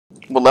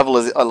What level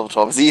is it? Oh, level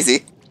 12. It's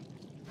easy.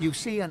 You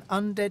see an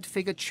undead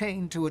figure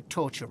chained to a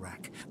torture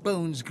rack,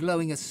 bones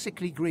glowing a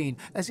sickly green,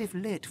 as if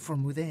lit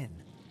from within.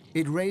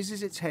 It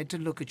raises its head to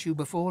look at you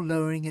before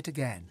lowering it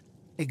again,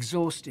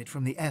 exhausted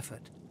from the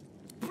effort.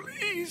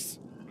 Please,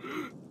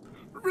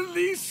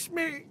 release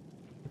me.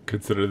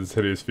 Consider this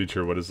hideous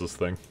feature. What is this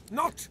thing?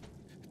 Not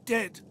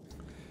dead.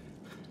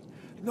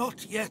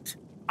 Not yet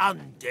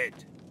undead.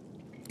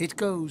 It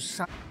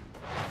goes...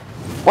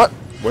 What?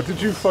 What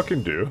did you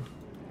fucking do?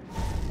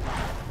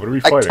 What are we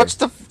I fighting? touched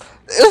the...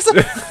 It was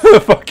The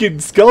fucking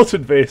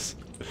skeleton base.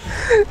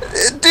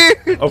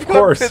 Dude! Of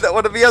course. That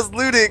would be us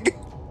looting!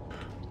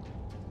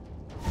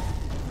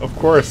 Of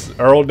course,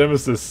 our old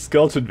nemesis,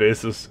 skeleton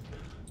bases.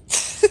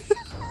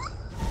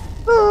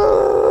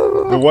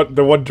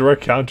 The one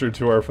direct counter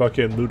to our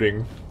fucking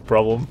looting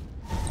problem.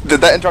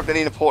 Did that interrupt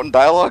any important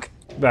dialogue?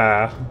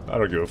 Nah, I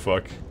don't give a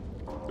fuck.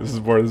 This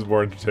is more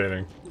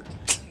entertaining.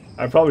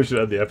 I probably should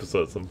end the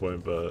episode at some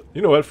point, but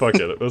you know what? Fuck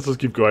it. Let's just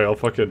keep going. I'll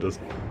fucking just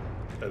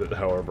edit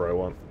however I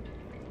want.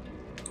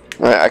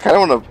 I kind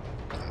of want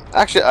to...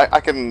 Actually, I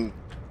can...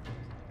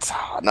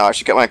 No, I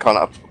should get my account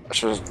up. I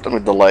should have done a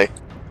delay.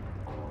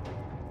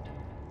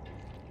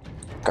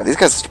 God, these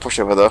guys just push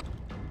over though.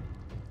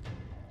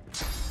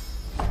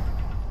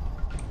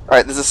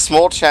 Alright, there's a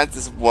small chance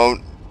this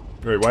won't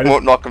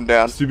knock him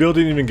down. Stubil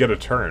didn't even get a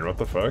turn. What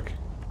the fuck?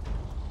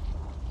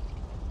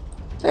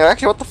 Yeah,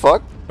 actually, what the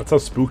fuck? That's how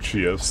spooked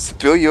she is.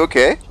 Stubil, you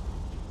okay?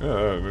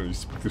 Yeah, you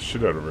spooked the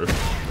shit out of her.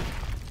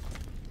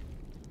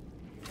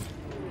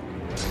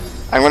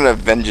 I'm gonna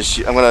avenge this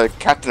shit. I'm gonna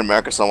Captain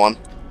America someone.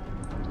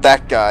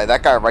 That guy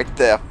right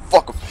there.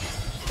 Fuck him.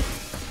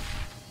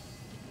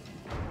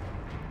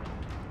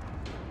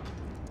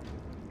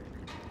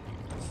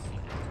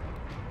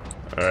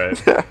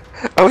 Alright.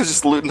 I was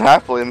just looting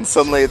happily and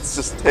suddenly it's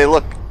just, hey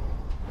look.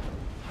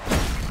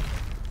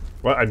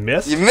 What, I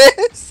missed? You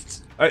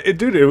missed!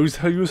 Dude, he was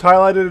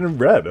highlighted in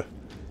red.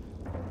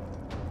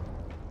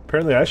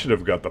 Apparently I should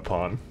have got the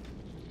pawn.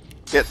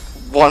 Get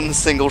one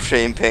single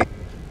shame ping.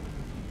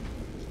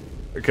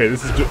 Okay,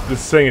 this is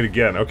saying it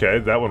again. Okay,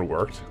 that one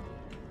worked.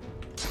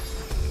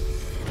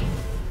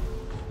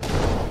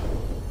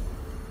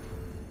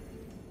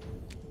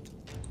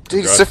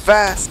 Dude, so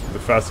fast! The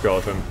fast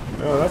skeleton.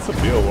 Oh, that's a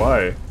deal.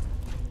 Why?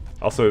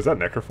 Also, is that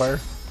Necrofire?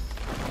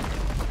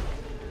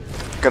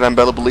 Gotta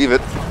better believe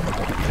it.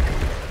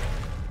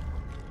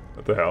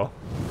 What the hell?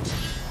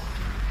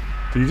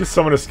 Did you just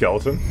summon a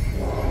skeleton?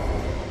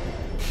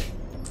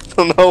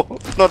 Oh no,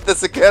 not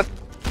this again.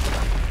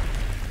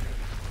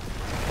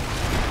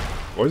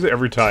 Why is it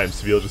every time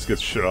Seville just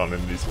gets shit on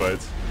in these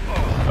fights?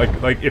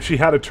 Like if she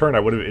had a turn, I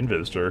would have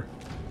invised her.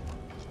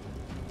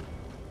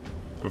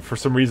 But for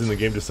some reason, the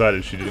game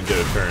decided she didn't get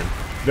a turn.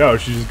 No,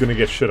 she's just gonna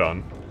get shit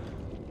on.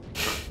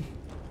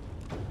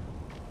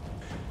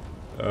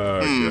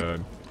 Oh,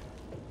 god.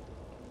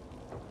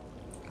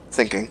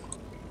 Thinking.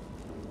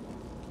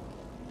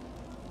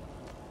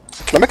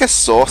 Can I make a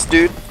sauce,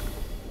 dude?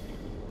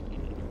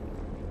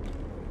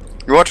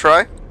 You wanna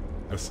try?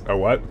 A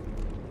what?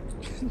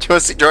 Do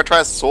you wanna try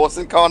a sauce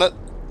incarnate?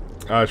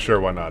 Sure,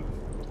 why not?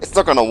 It's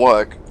not gonna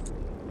work.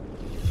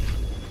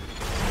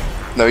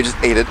 No, he just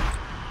ate it.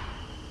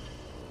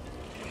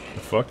 The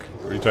fuck?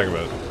 What are you talking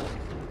about?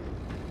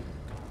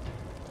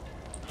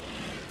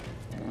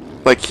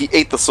 Like, he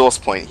ate the source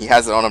point. He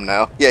has it on him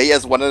now. Yeah, he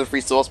has one of the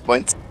 3 source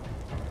points.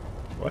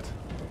 What?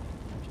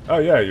 Oh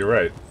yeah, you're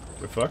right.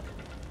 The fuck?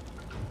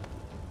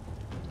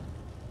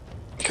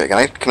 Okay, can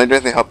I do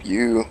anything to help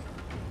you?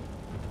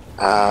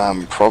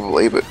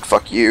 Probably, but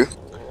fuck you.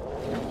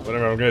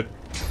 Whatever, I'm gonna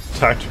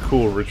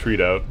tactical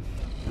retreat out.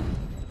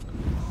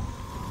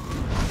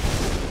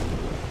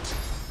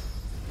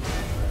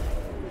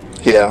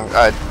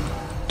 Yeah,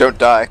 don't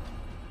die.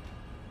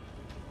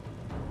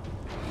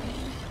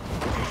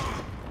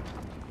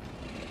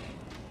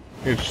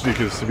 Interesting,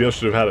 because Seville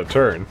should have had a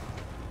turn.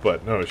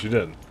 But no, she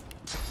didn't.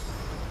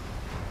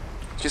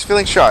 She's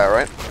feeling shy,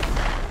 alright?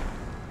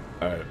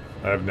 Alright,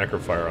 I have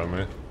Necrofire on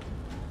me.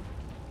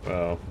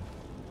 Wow.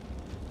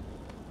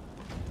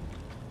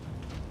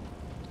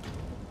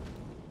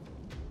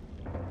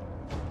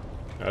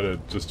 I had to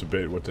just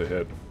debate what to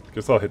hit.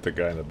 Guess I'll hit the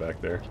guy in the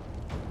back there.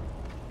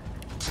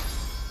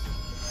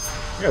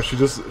 Yeah, she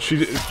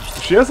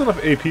has enough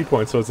AP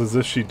points, so it's as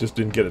if she just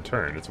didn't get a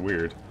turn. It's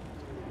weird.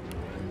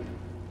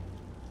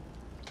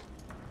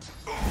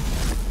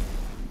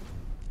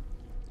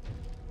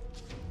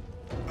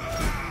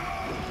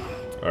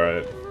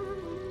 Alright.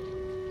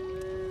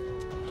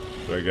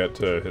 Do I get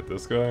to hit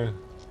this guy?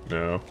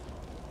 No.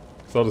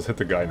 So I'll just hit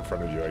the guy in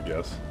front of you, I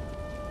guess.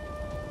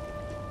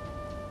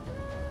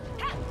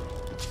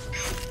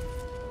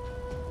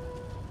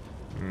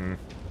 Hmm.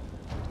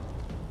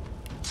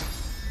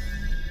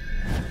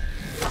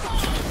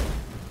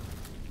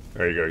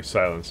 There you go, he's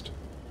silenced.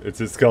 It's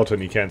his skeleton,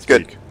 he can't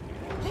speak.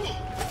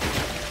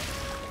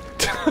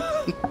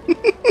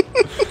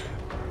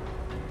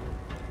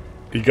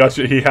 He got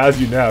you, he has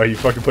you now, he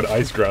fucking put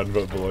ice ground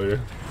below you.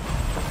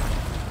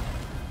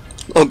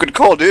 Oh, good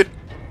call, dude.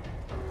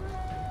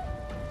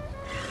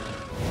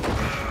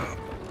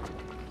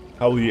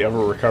 How will you ever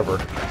recover?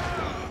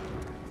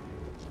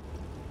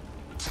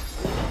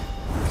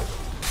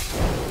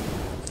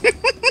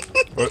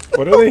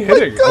 What are they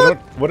hitting?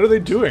 What are they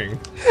doing?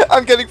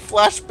 I'm getting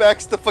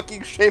flashbacks to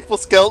fucking shameful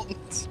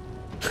skeletons.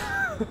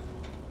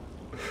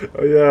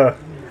 Oh yeah.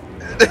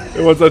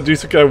 And once that do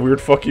some kind of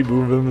weird fucking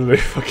movement and they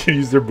fucking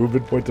use their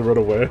movement point to run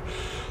away.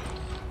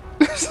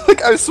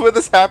 Like, I swear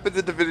this happened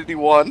in Divinity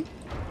 1.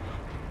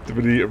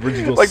 Divinity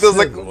original Like, there's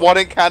like sin. one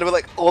encounter where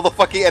like all the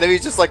fucking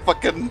enemies just like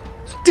fucking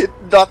did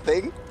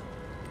nothing.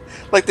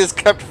 Like, they just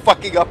kept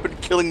fucking up and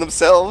killing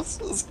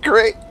themselves. It was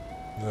great.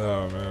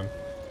 Oh man.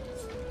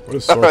 What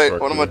is Source Alright,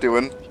 Arc what am I do?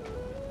 doing?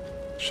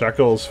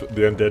 Shackles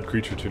the undead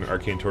creature to an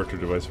arcane torture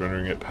device,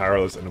 rendering it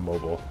powerless and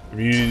immobile.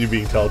 Immunity to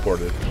being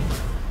teleported.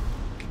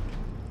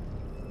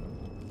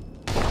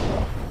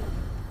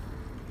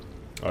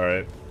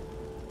 Alright.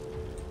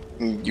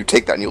 You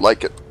take that and you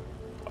like it.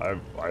 I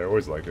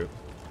always like it.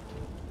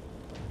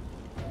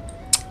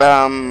 Do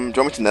you want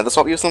me to nether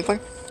swap you or something?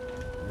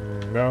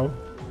 No.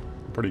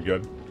 I'm pretty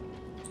good.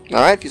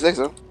 Alright, if you say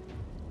so.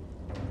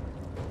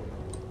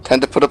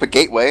 Tend to put up a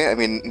gateway, I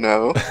mean,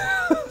 no.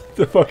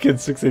 The fucking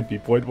 6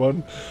 AP point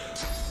one?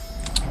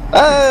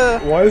 Uh,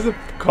 Why does it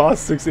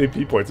cost 6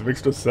 AP points? It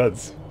makes no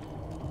sense.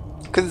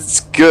 Because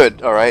it's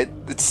good, alright?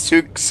 It's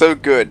so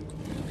good.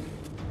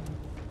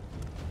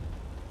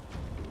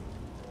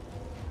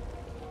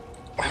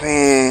 I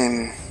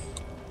mean...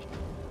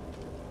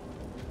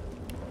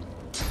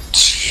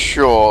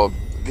 Sure,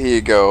 here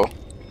you go.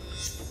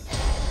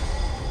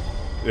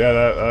 Yeah,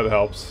 that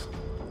helps.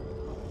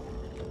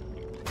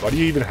 Why do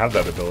you even have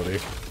that ability?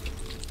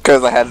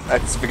 Because I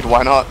just figured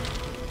why not?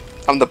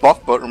 I'm the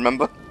buff boat,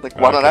 remember? Like,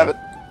 why not have it?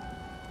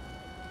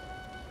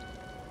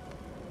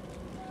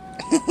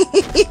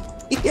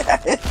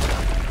 Yeah.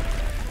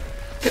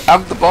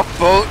 I'm the buff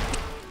boat.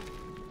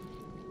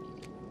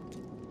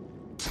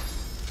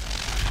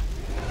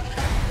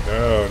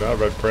 No, not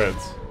Red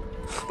Prince.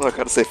 Look, I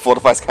gotta say,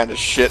 Fortify's kind of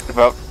shit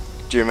about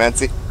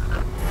geomancy.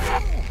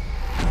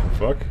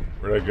 Fuck?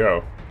 Where'd I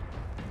go?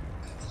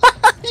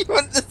 You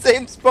went in the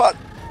same spot.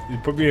 You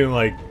put me in,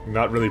 like,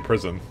 not really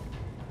prison.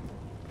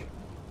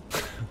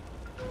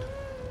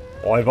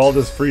 Well, I have all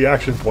this free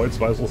action points,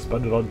 might as well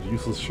spend it on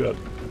useless shit.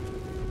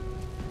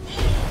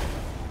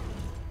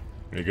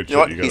 Yeah, good You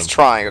know what? shit, you He's got him.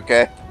 trying,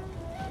 okay?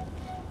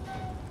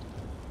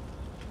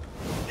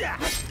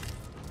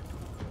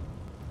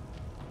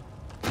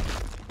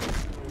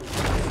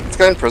 This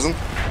guy in prison.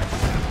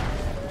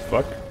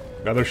 Fuck.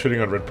 Now they're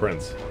shitting on Red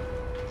Prince.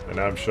 And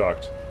now I'm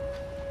shocked.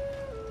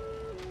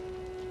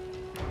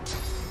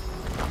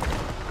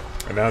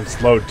 And now I'm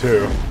slowed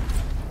too.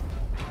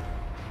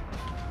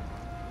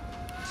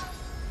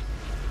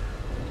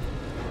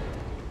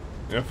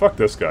 Yeah, fuck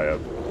this guy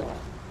up.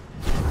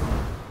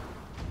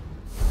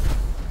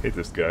 Hate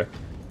this guy.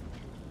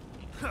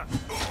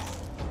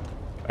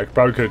 I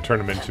probably could have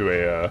turned him into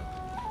a,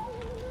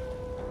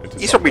 He's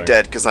probably something.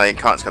 dead because I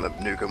can't kind of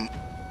nuke him.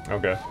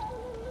 Okay.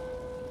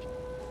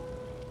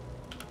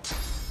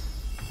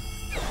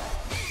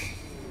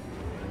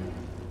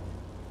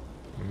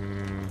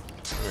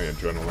 I need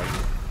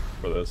adrenaline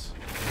for this.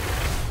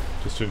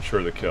 Just to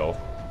ensure the kill.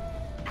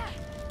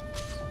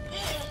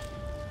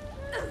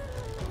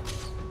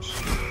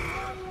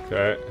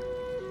 Okay.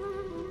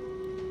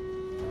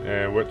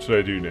 And what should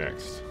I do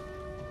next?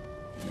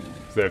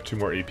 Because I have 2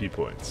 more AP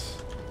points.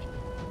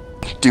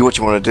 Do what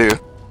you want to do.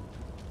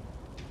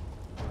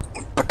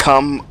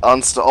 Become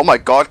oh my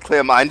god,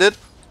 clear-minded.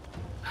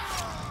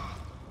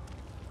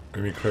 I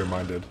mean,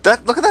 clear-minded.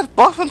 Look at that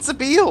buff on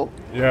Sabille.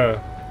 Yeah,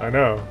 I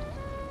know.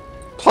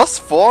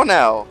 +4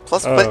 now.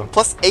 Oh.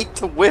 Plus 8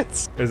 to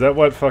wits. Is that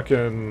what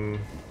fucking...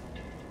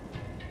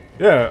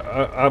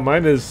 Yeah,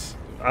 mine is...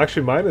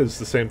 Actually, mine is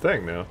the same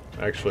thing now,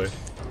 actually.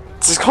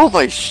 This is called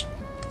my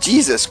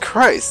Jesus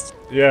Christ.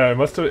 Yeah, it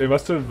must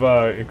have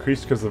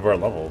increased because of our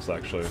levels.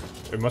 Actually,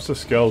 it must have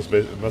scale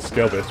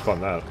based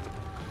upon that.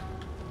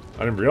 I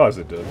didn't realize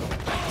it did.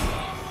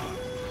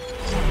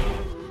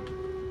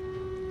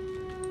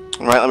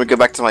 Alright, let me go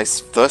back to my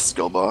first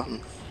skill bar.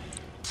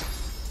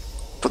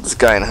 Put this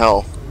guy in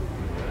hell.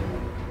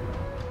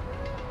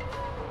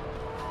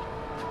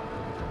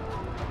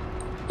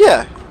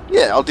 Yeah,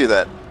 I'll do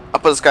that.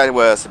 I'll put this guy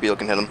where Sabille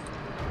can hit him.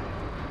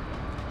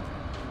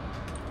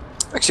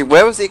 Actually,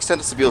 where was the extent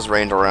of Sabille's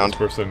range around?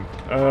 Person.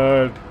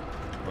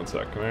 One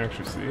sec. Can I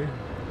actually see?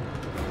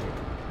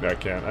 No, I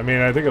can't. I mean,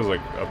 I think it was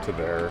like up to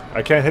there.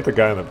 I can't hit the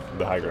guy on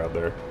the high ground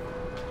there.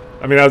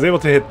 I mean, I was able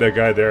to hit the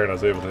guy there, and I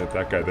was able to hit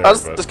that guy there. I'll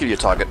but... just give you a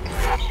target.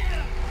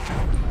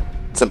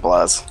 Simple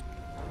as.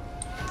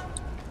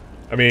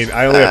 I mean,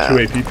 I only have 2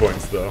 AP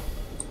points though.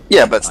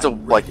 Yeah, but still,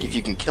 like, if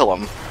you can kill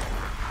him.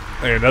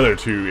 And another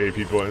 2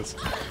 AP points.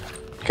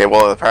 Okay,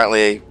 well,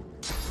 apparently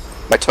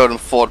my totem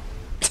fought.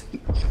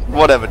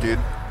 Whatever, dude.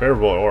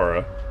 Favorable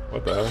aura.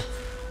 What the hell?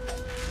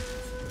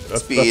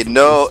 Speed.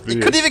 No, speed.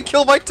 you couldn't even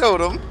kill my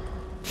totem.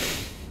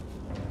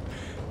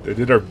 They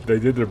did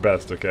their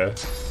best, okay?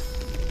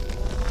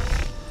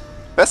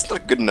 That's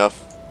not good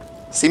enough.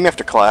 See me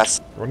after class.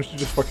 Why don't you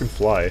just fucking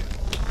fly?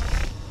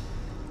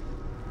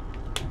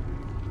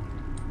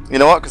 You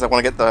know what? Because I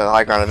want to get the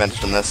high ground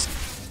advantage in this.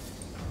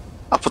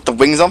 I'll put the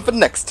wings on for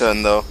next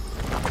turn, though.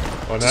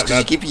 Oh, Just because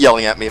you keep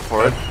yelling at me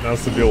for it. Now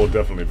Sabine will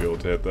definitely be able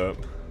to hit that.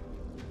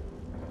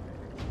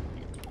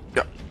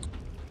 Yeah.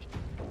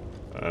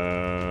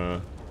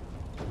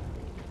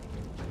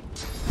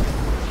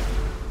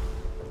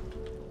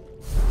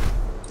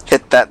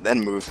 Hit that, then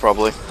move,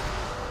 probably.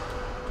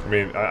 I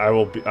mean,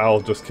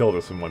 I'll just kill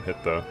this in one hit,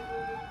 though.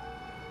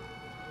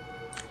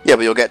 Yeah,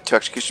 but you'll get 2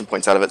 execution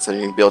points out of it, so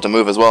you'll be able to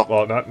move as well.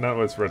 Well, not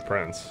with Red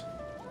Prince.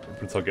 Red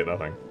Prince will get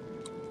nothing.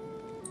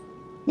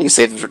 You can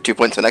save them for 2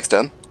 points for next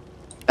turn.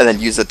 And then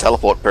use the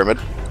teleport pyramid.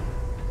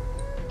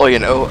 Or, you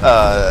know,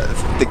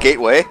 the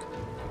gateway.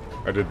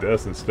 I did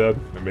this instead.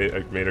 I made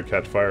her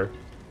catch fire.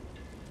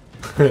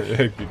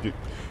 Yeah,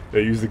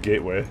 use the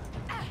gateway.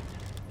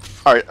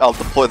 Alright, I'll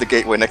deploy the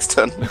gateway next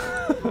turn.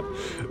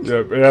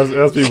 Yeah, it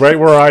has to be right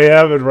where I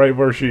am and right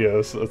where she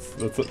is.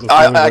 That's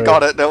I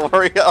got it, don't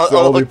worry.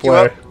 I'll look you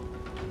up.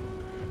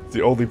 It's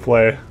the only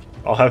play.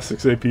 I'll have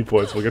 6 AP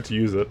points, we'll get to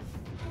use it.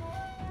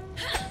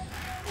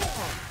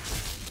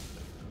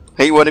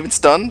 Hey, you weren't even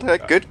stunned?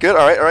 Good, good,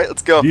 alright,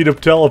 let's go. Need a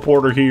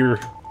teleporter here.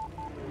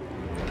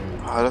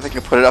 I don't think I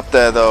can put it up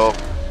there, though.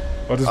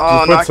 Well,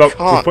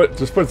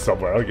 just put it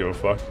somewhere, I don't give a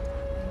fuck.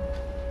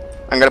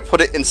 I'm gonna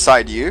put it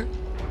inside you.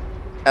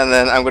 And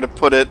then I'm gonna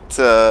put it,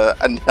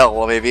 in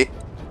hell, maybe.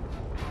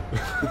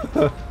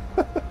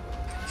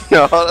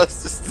 No,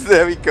 that's just,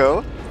 there we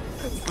go.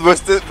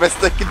 That's the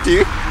best I can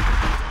do.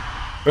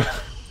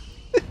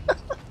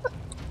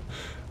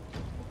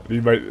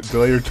 You might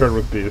delay your turn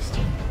with Beast.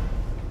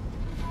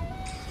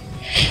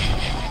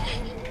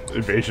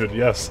 Evasion,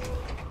 yes.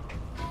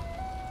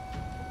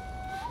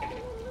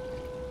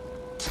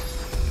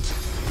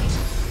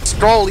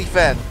 Scroll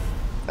event.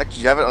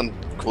 Actually, you have it on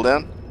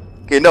cooldown?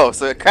 Okay, no,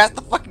 so cast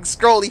the fucking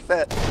scroll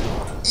event.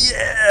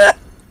 Yeah!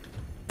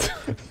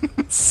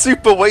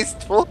 Super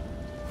wasteful.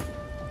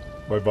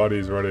 My body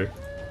is ready.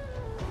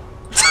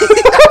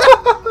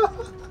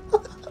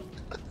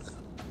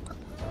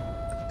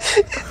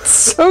 It's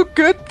so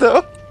good,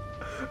 though.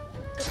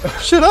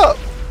 Shut up.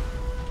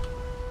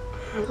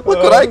 Look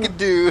what I can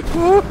do.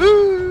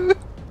 Woohoo!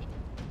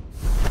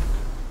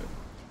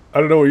 I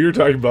don't know what you're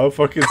talking about.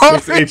 Fucking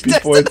Cartridge 6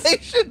 AP points.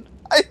 destination!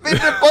 I made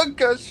a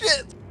bunker,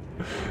 shit!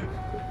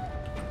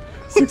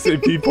 6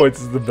 AP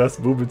points is the best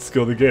movement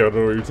skill in the game. I don't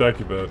know what you're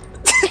talking about.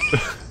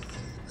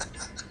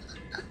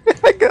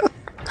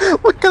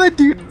 What can I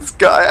do to this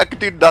guy? I can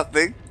do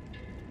nothing.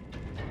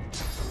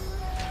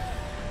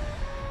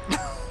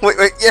 Wait,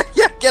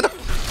 yeah, get him!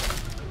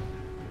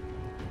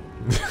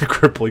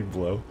 Crippling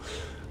blow.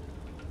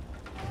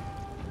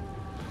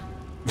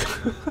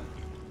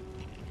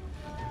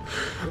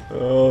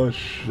 Oh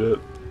shit.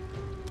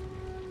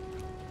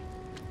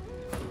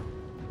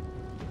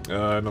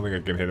 I don't think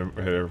I can hit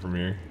her from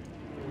here.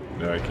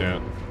 No, I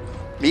can't.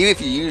 Maybe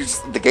if you use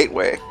the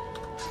gateway.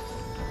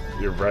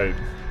 You're right.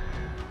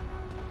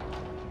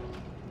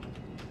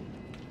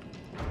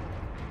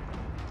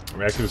 I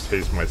mean, I could just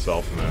haste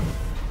myself and then...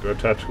 Do I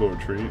have tactical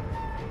retreat?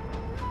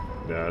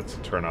 Yeah, it's a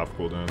turn off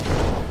cooldown.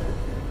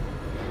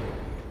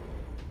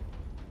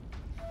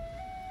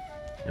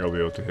 You'll be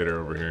able to hit her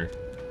over here.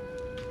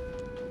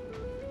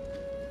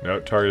 No,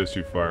 target is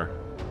too far.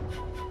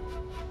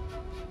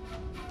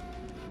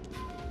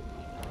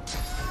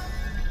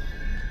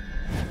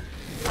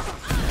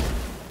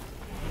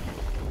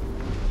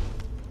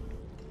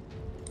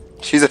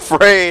 She's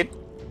afraid.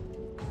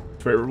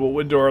 Favorable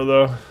wind door,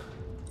 though.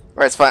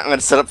 Alright, it's fine. I'm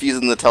gonna set up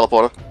using the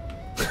teleporter.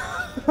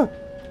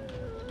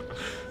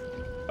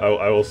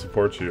 I will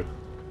support you.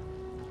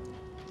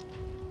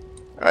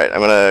 Alright, I'm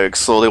gonna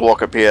slowly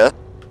walk up here.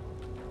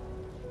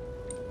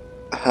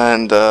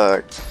 And,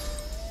 damn,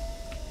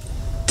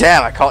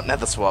 I can't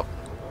nether swap.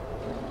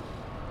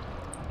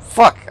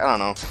 Fuck, I don't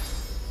know.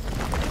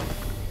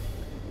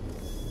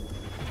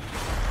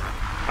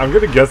 I'm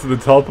gonna guess that the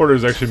teleporter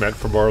is actually meant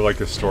for more like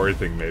a story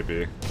thing,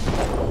 maybe.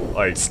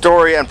 Like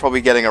story and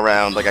probably getting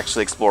around, like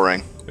actually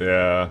exploring.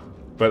 Yeah,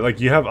 but like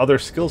you have other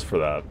skills for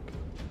that.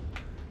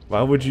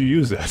 Why would you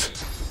use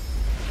it?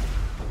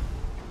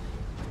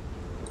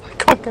 I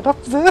can't get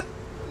up there.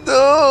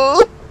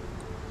 No.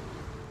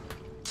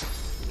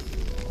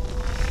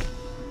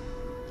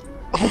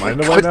 Oh my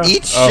god,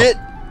 eat shit!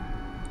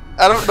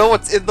 I don't know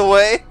what's in the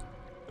way.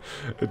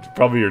 It's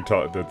probably your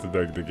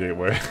the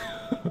gateway.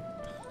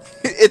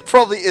 It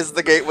probably is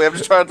the gateway. I'm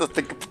just trying to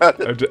think about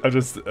it. I'm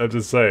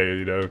just saying,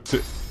 you know,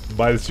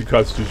 minus 2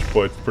 constitution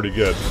points, pretty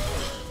good.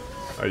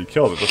 Oh, you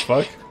killed it. The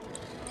fuck?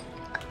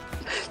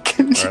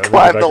 Can you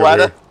climb the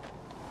ladder?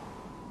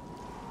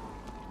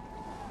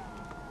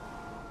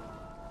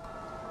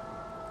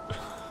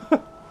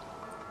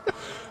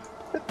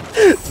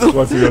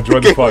 Wants to go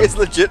join the fun. Is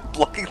legit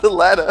blocking the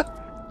ladder.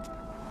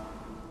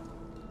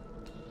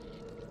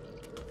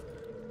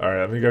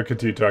 Alright, I'm gonna go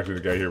continue talking to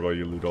the guy here while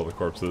you loot all the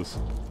corpses.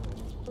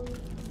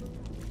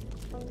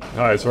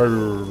 Hi, sorry we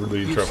were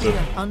really interrupted. You see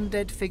an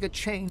undead figure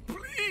chain.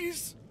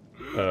 Please!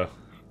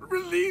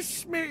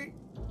 Release me!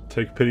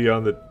 Take pity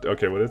on the...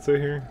 Okay, what did it say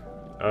here?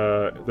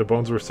 The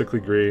bones were sickly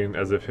green,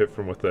 as if hit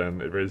from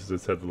within. It raises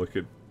its head to look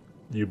at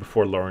you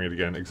before lowering it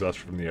again,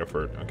 exhausted from the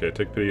effort. Okay,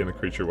 take pity on the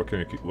creature. What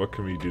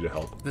can we do to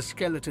help? The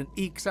skeleton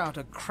ekes out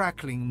a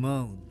crackling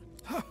moan.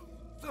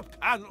 The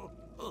panel.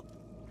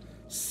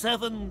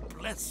 7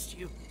 bless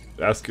you.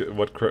 Ask it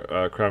what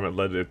crime it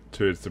led it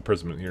to its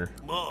imprisonment here.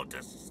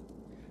 Mordus,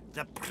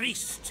 the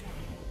priest.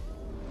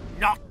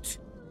 Not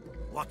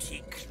what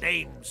he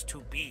claims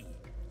to be.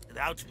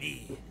 Without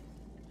me,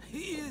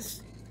 he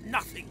is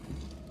nothing.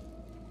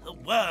 A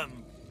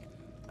worm.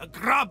 A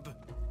grub.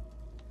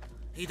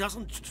 He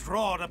doesn't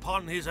draw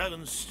upon his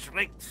own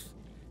strength,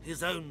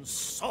 his own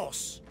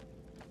source.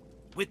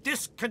 With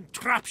this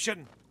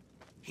contraption,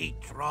 he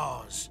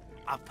draws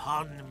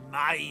upon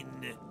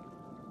mine.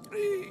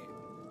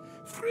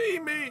 Free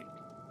me!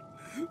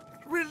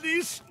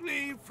 Release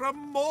me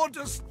from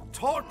Mordus'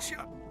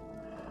 torture!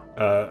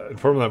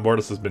 Inform that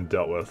Mortis has been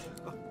dealt with.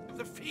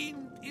 The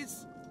fiend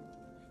is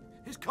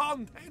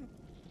gone then.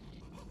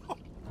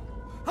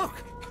 Oh,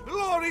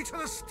 glory to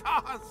the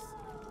stars!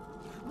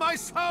 My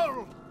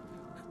soul,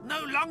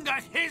 no longer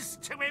his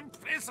to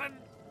imprison.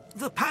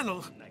 The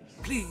panel,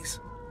 please.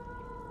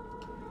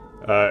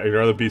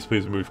 Ignore the beast,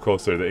 please move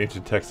closer. The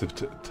ancient text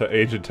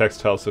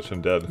tells such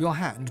undead. Your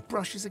hand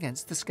brushes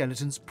against the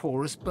skeleton's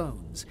porous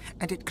bones,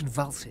 and it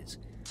convulses.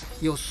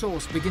 Your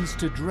source begins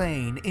to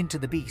drain into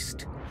the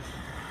beast.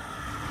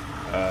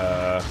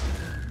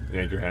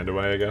 Yank your hand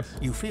away, I guess.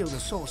 You feel the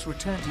source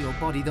return to your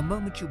body the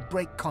moment you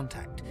break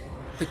contact.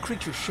 The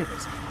creature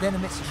shivers, then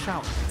emits a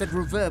shout that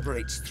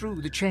reverberates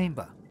through the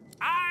chamber.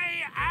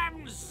 I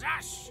am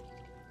Zash.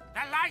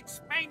 The lights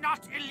may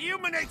not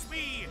illuminate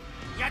me,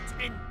 yet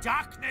in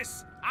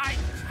darkness I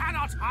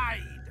cannot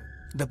hide.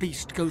 The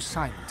beast goes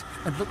silent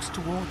and looks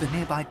toward the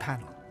nearby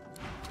panel.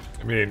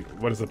 I mean,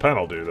 what does the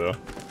panel do, though?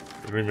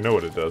 We don't even know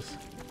what it does.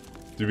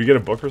 Did we get a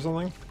book or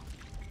something?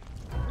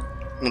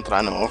 Not that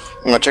I know of.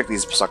 I'm gonna check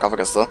these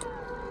sarcophagus though.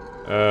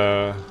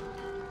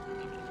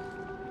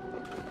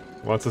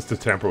 Wants us to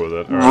tamper with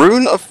it.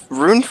 Right.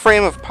 Rune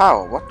frame of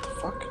power. What the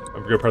fuck?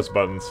 I'm gonna press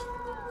buttons.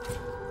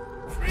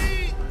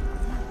 Free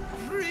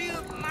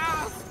at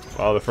last.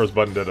 Wow, the first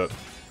button did it.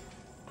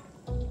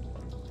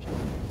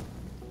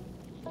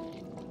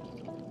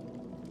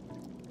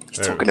 He's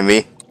talking to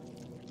me.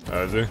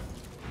 Oh, is he?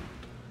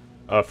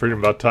 Freedom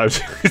about time.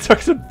 He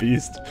talks to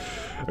Beast.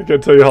 I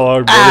can't tell you how long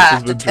Mortis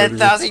has been After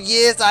 10,000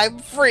 years, I'm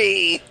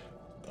free!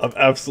 I'm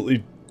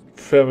absolutely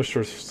famished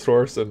for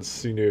source and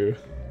sinew.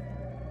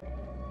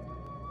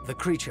 The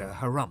creature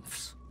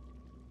harumphs.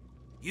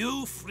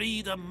 You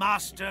free the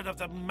master of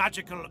the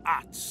magical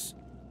arts.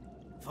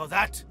 For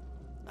that,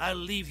 I'll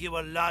leave you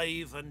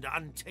alive and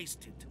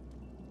untasted.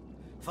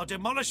 For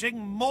demolishing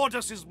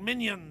Mordus's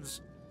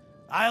minions,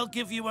 I'll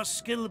give you a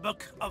skill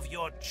book of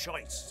your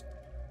choice.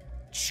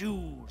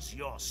 Choose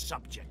your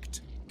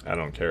subject. I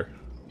don't care.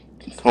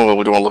 Oh,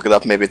 we don't want to look it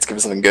up. Maybe it's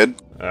giving something good.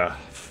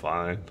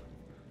 Fine.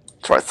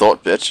 That's what I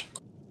thought, bitch.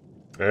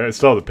 I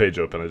still have the page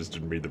open, I just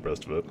didn't read the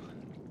rest of it.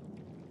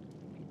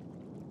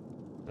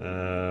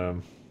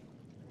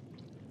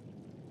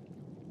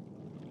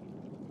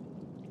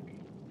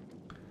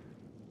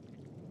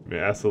 I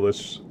ask the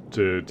Lich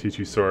to teach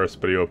you Source,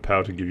 but he will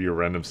pout to give you a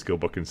random skill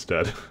book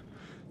instead.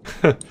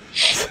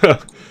 So,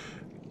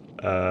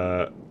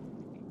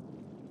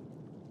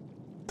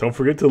 don't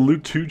forget to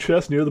loot 2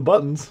 chests near the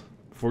buttons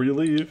before you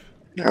leave.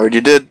 I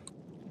already did.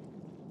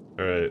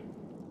 Alright.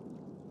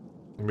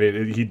 I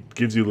mean, he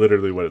gives you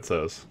literally what it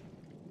says.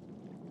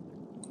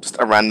 Just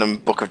a random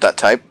book of that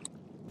type.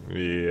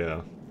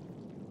 Yeah.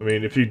 I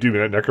mean, if you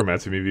do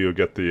necromancy, maybe you'll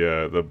get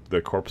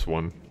the corpse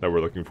one that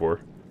we're looking for.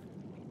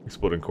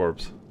 Exploding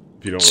corpse.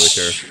 If you don't really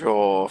care.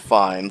 Sure,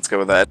 fine. Let's go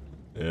with that.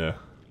 Yeah.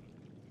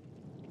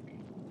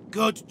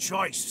 Good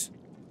choice.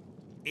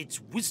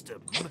 Its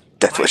wisdom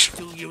Deathwish.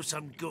 might do you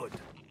some good.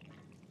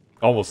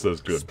 Almost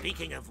as good.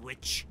 Speaking of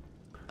which,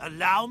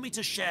 allow me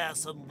to share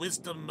some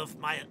wisdom of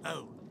my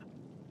own.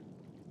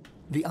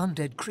 The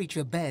undead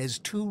creature bears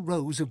 2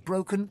 rows of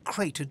broken,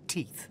 cratered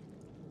teeth.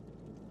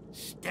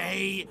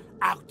 Stay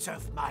out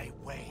of my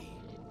way.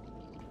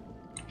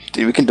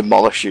 Dude, we can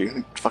demolish you,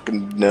 you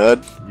fucking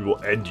nerd. We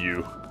will end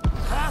you.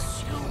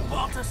 Curse you,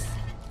 Mortis,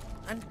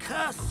 and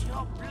curse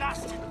your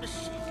blasted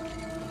machine.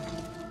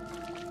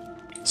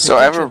 So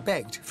The I creature ever...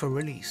 begged for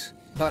release,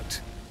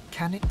 but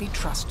can it be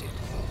trusted?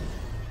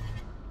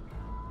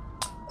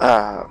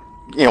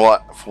 You know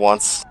what? For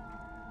once.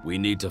 We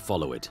need to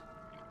follow it.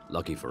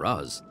 Lucky for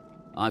us,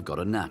 I've got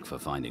a knack for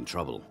finding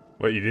trouble.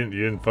 Wait, you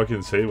didn't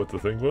fucking say what the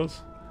thing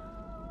was?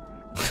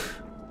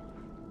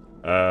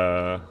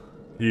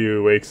 He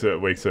wakes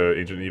a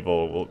ancient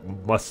evil. Well,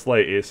 must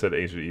slay said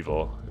ancient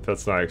evil. If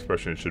that's not an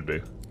expression, it should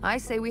be. I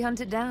say we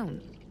hunt it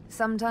down.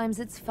 Sometimes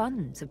it's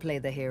fun to play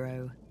the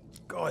hero.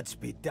 Gods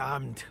be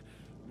damned.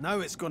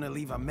 Now it's gonna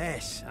leave a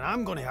mess, and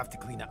I'm gonna have to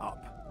clean it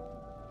up.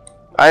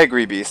 I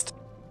agree, Beast.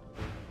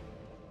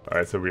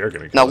 Alright, so we are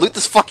gonna Now kill loot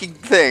this fucking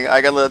thing.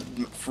 I got a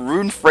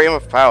rune frame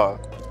of power.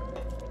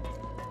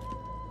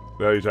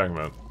 What are you talking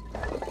about?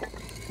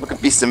 Look at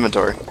Beast's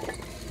inventory.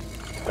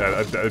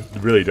 I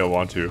really don't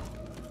want to.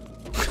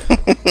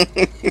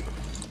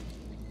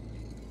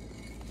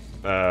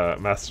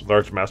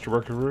 Large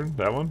masterwork rune,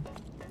 that one?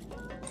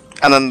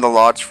 And then the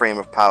large frame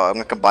of power. I'm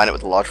gonna combine it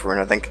with the large rune,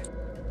 I think.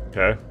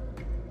 Okay.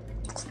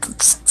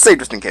 Save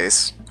just in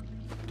case.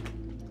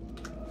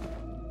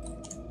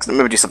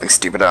 Maybe do something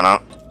stupid, I don't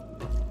know.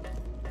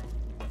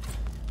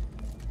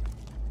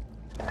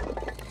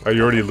 Oh,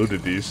 you already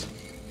looted these.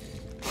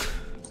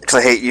 Because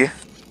I hate you.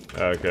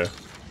 Okay.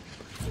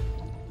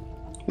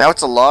 Now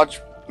it's a large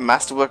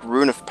masterwork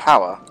rune of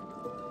power.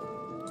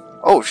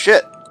 Oh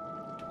shit.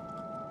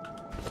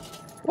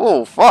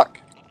 Oh fuck.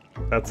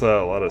 That's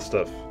a lot of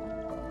stuff.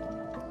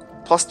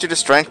 +2 to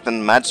strength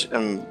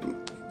and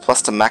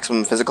plus to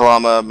maximum physical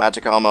armor,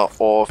 magic armor,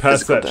 or Pass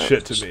physical that damage.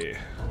 shit to me.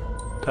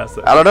 Pass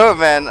that. I don't know,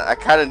 man. I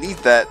kind of need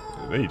that.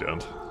 No, you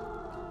don't.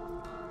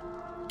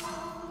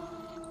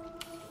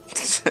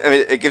 I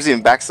mean, it gives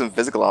you back some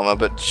physical armor,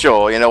 but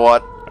sure, you know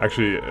what?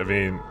 Actually, I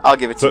mean, I'll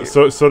give it to you.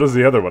 So does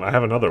the other one. I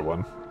have another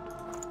one.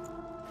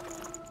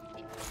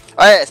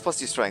 Oh yeah, it's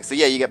 +2 strength, so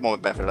yeah, you get more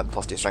benefit of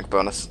the +2 strength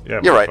bonus.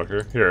 Yeah, you're right.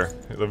 motherfucker. Here,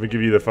 let me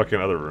give you the fucking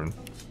other rune.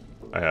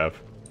 I have.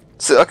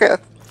 So okay,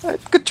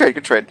 good trade,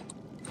 good trade.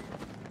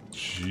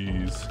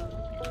 Jeez.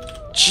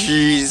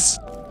 Jeez.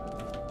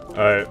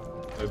 Alright,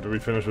 did we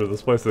finish with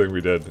this place? I think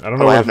we did. I don't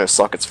know. Oh, I have no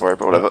sockets for it,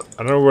 but whatever.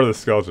 I don't know where the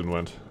skeleton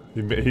went.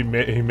 He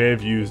may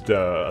have used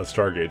a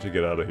Stargate to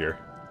get out of here.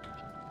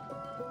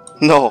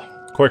 No.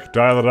 Quick,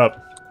 dial it up.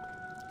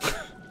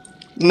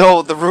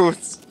 No, the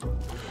runes.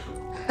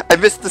 I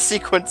missed the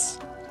sequence.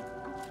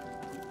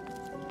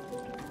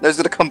 There's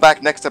gonna come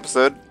back next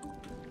episode.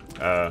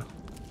 I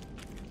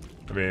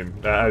mean,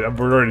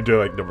 we're already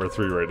doing like number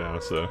 3 right now,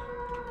 so.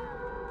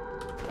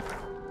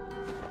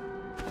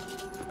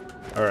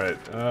 Alright,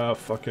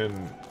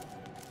 fucking.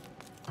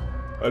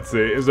 Let's see,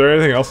 is there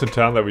anything else in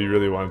town that we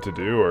really wanted to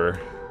do, or?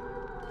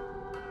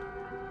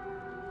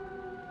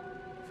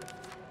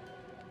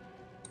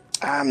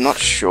 I'm not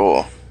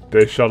sure.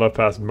 They shot up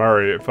past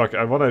Mari. Fuck,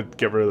 I want to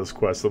get rid of this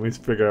quest. Let me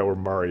figure out where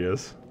Mari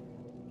is.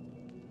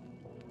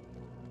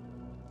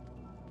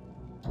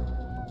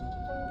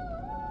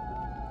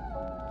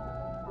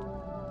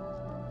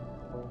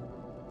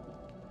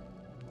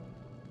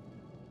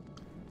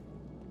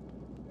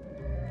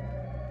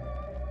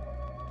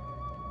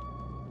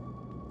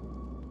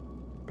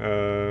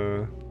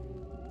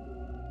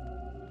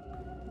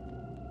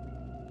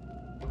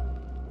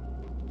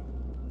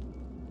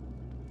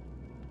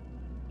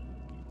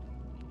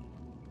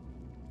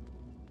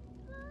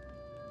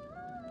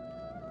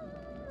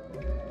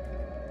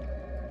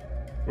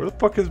 Where the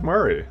fuck is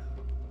Mari?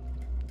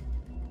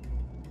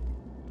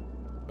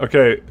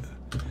 Okay,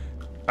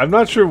 I'm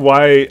not sure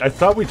why. I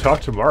thought we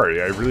talked to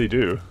Mari. I really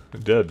do. I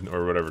did,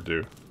 or whatever,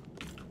 do.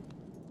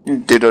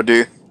 Did or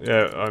do?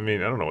 Yeah, I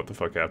mean, I don't know what the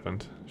fuck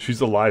happened.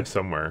 She's alive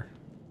somewhere.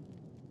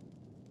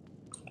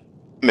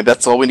 I mean,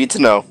 that's all we need to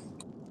know.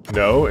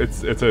 No, it's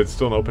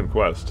still an open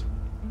quest.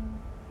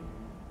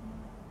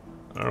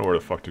 I don't know where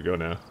the fuck to go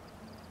now.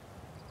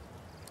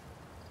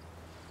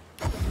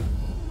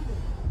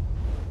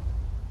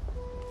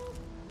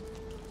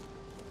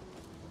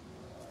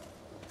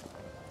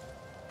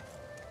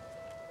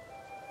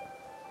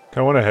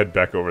 I want to head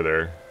back over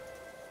there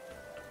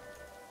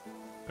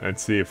and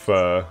see if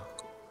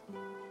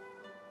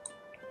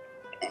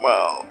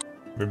Well,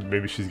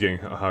 maybe she's getting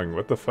hung.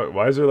 What the fuck?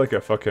 Why is there like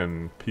a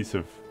fucking piece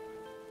of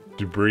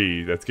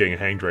debris that's getting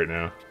hanged right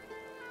now?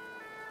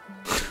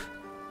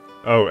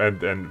 Oh, and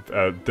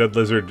dead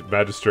lizard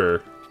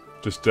magister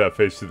just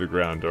face to the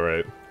ground. All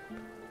right.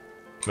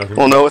 Nothing.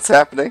 we'll know what's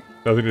happening.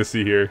 Nothing to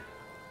see here.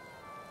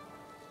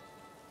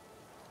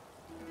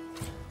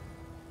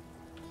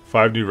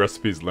 5 new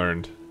recipes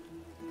learned.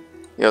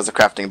 Yeah, it was a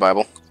crafting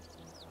Bible.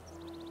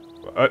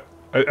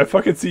 I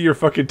fucking see your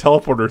fucking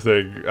teleporter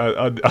thing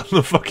on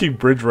the fucking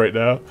bridge right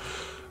now.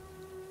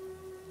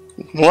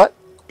 What?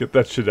 Get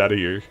that shit out of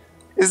here.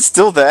 Is it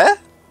still there?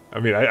 I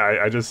mean,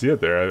 I just see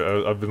it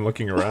there. I've been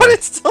looking around. What?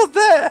 It's still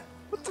there?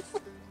 What the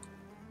fuck?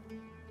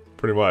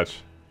 Pretty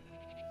much.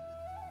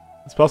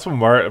 It's possible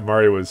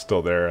Mari was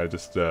still there. I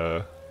just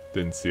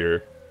didn't see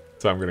her.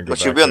 So I'm gonna go But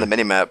back she'll be on there. the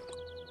minimap.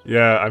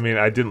 Yeah, I mean,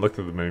 I didn't look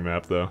at the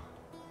minimap though.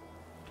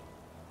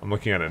 I'm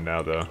looking at it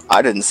now though.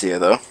 I didn't see her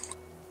though.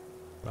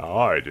 Oh,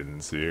 I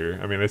didn't see her.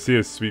 I mean, I see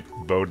a sweet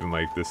boat in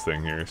like this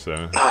thing here,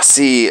 so. Ah,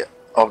 see,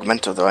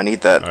 Augmento though. I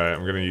need that. Alright,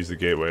 I'm gonna use the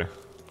gateway.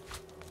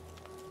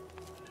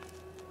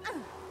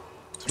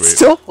 It Sweet.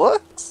 still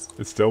works.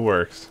 It still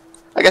works.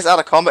 I guess out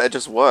of combat it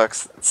just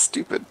works. It's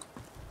stupid.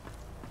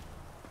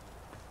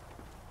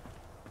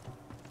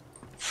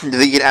 Do you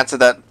think you can answer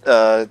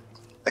that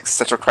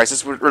existential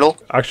crisis riddle?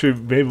 Actually,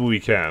 maybe we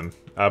can.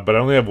 But I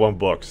only have 1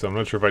 book, so I'm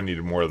not sure if I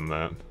needed more than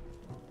that.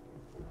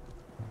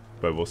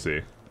 But we'll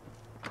see.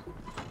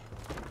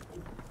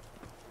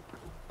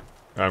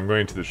 I'm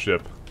going to the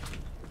ship.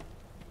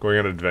 Going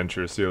on an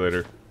adventure. See you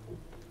later.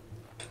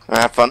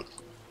 Have fun.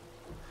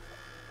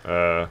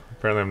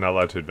 Apparently I'm not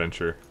allowed to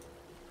adventure.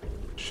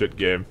 Shit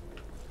game.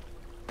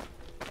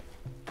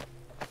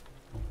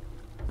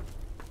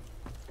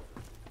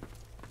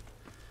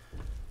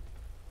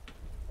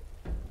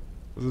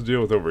 What's the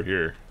deal with over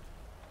here?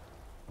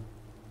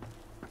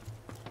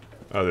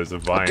 Oh, there's a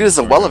vine. Dude, there's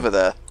a well over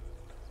there.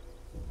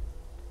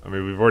 I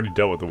mean, we've already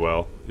dealt with the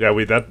well. Yeah,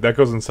 that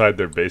goes inside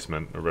their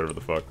basement, or whatever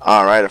the fuck.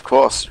 Alright, of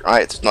course.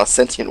 Right, it's not a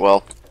sentient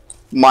well.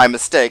 My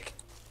mistake.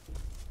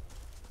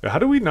 How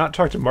do we not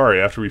talk to Mari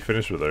after we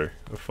finish with her?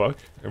 The fuck?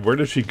 And where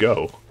did she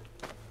go?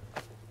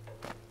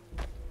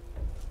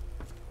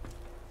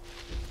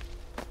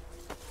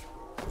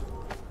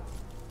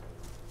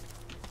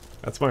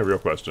 That's my real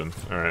question.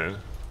 Alright.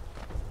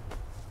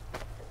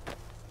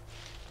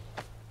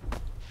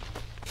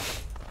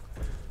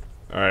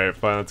 Alright,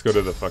 fine, let's go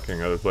to the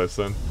fucking other place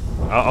then.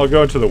 I'll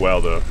go into the well,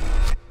 though.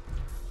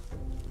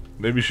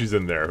 Maybe she's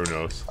in there, who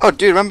knows. Oh,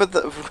 dude, remember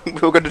we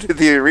were going to do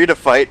the arena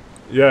fight?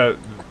 Yeah,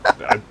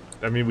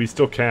 I mean, we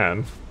still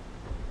can.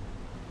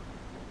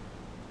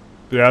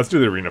 Yeah, let's do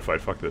the arena fight,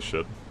 fuck this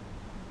shit.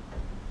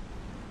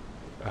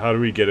 How do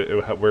we get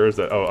it? Where is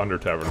that? Oh, under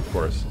tavern, of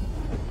course.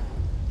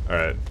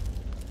 Alright.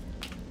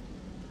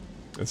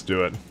 Let's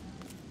do it.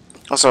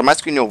 Oh, sorry, my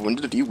screen, you're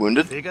wounded? Are you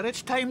wounded? Figure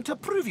it's time to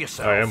prove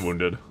yourself. I am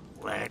wounded.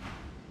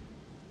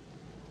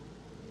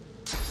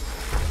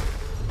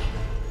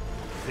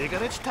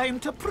 Figure it's time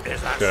to prove.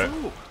 Is that Okay.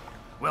 so?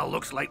 Well,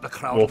 looks like the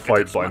crowd We'll will get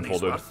fight its money's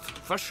blindfolded. worth,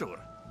 for sure.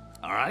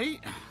 All right,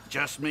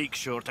 just make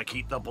sure to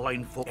keep the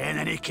blindfold. In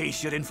any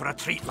case, you're in for a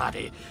treat,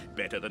 laddie.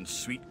 Better than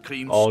sweet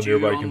cream All stew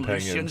nearby on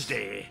companions. Lucian's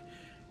Day.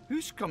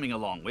 Who's coming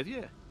along with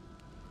you?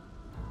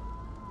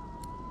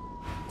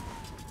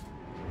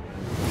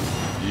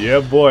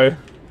 Yeah, boy.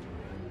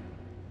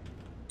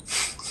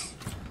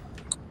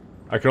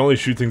 I can only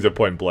shoot things at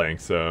point blank,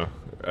 so...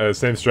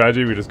 same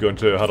strategy, we just go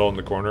into a huddle in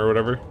the corner or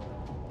whatever.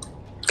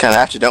 Kinda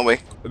have to, don't we?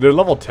 They're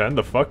level 10,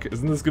 the fuck?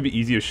 Isn't this gonna be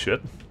easy as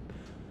shit?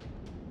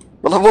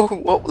 What level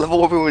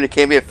were we when we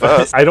came here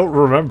first? I don't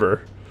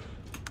remember.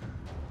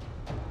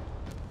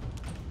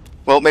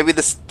 Well, maybe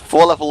this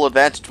 4-level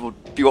advantage will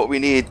be what we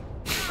need.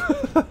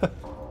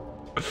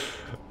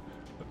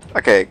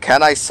 Okay,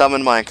 can I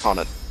summon my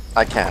incarnate?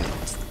 I can.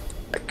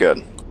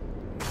 Good.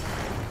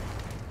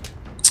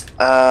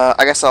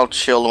 I guess I'll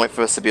chill and wait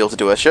for us to be able to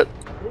do our shit.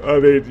 I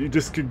mean, you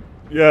just could...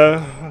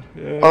 Yeah...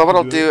 Well, what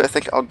I'll do, I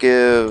think I'll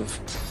give...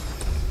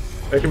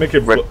 I can make it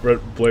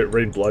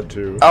rain blood,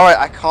 too. Alright,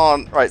 I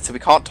can't... Right, so we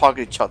can't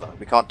target each other.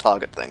 We can't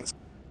target things.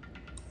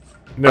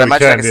 No, But I you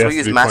imagine I can it still has to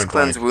use be Mass point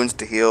Cleanse blank. Wounds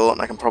to heal,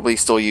 and I can probably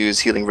still use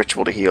Healing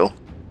Ritual to heal.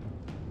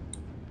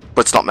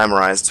 But it's not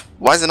memorized.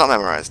 Why is it not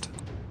memorized?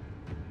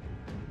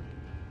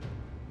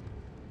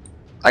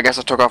 I guess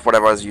I took off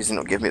whatever I was using,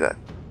 it'll give me that.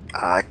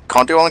 I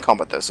can't do all in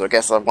combat though, so I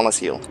guess I have one less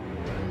heal.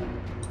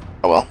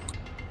 Oh well.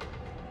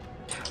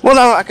 Well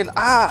no, I can...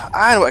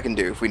 I know what I can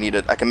do if we need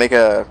it. I can make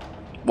a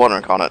water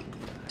incarnate.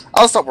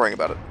 I'll stop worrying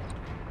about it.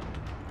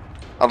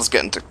 I'll just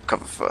get into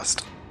cover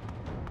first.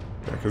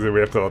 Yeah, because we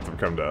have to let them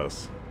come to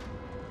us.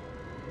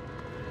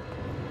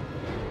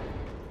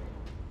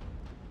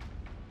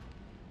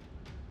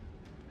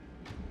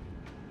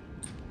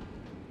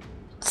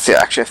 See,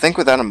 actually, I think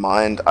with that in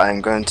mind,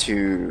 I'm going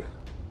to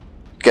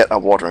get a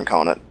water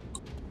incarnate.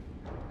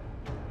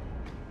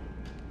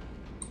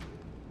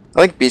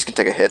 I think bees can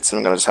take a hit, so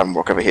I'm going to just have them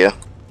walk over here.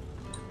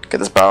 Get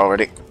this barrel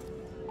ready.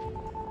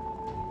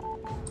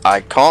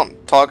 I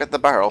can't target the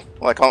barrel.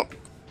 Well, I can't...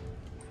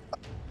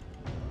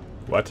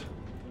 What?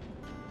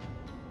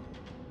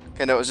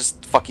 Okay, no, it was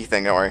just a fucky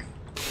thing, don't worry.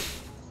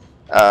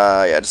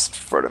 Yeah, just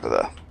throw it over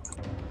there.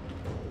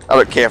 I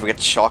don't care if we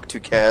get shocked, who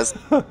cares?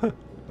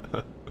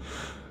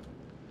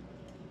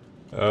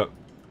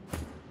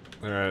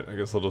 Alright, I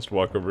guess I'll just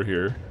walk over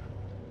here.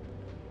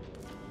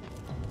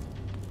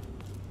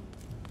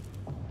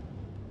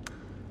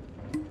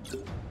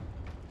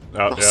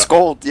 Oh, yeah.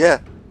 Scold, yeah.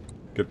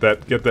 Get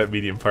that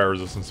medium fire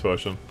resistance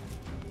potion.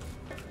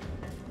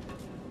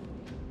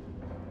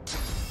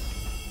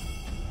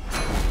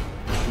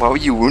 Why were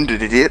you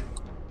wounded, idiot?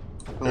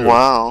 Who?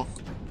 Wow.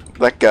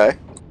 That guy.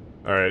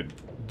 Alright,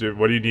 dude,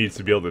 what do you need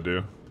to be able to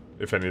do,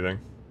 if anything?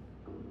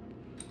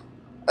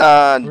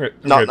 No, okay.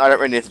 I don't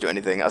really need to do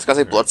anything. I was gonna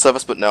say blood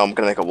service, but no, I'm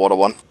gonna make a water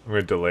one. I'm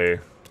gonna delay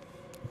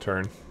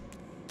turn.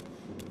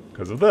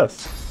 Because of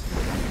this.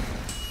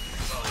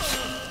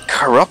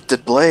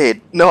 Corrupted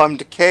blade. No, I'm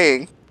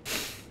decaying.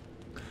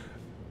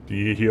 Do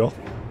you heal?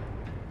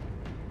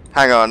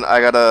 Hang on, I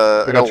got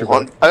your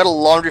back. a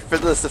laundry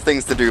list of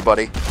things to do,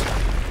 buddy.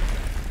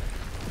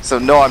 So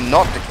no, I'm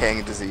not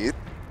decaying disease.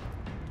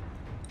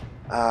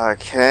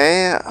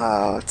 Okay,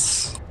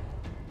 let's...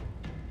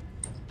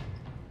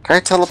 Can I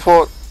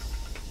teleport?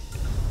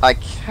 I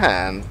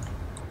can.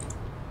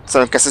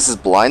 So I guess this is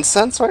blind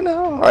sense right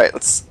now? Alright,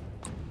 let's...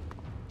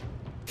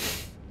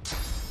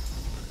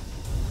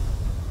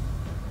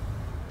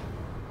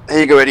 Here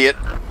you go, idiot.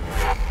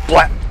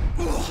 Blat!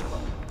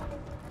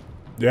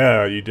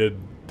 Yeah, you did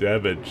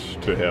damage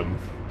to him.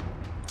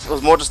 It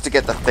was more just to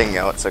get the thing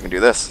out so I can do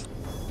this.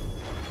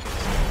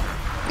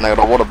 And I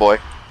got a water boy.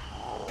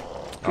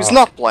 Who's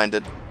not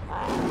blinded. So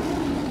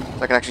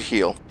I can actually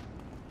heal.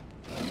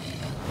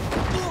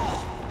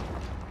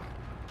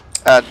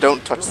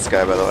 Don't touch this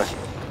guy, by the way.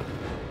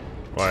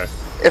 Why?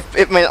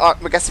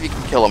 I guess if you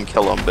can kill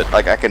him, but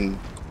like I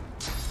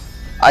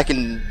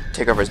can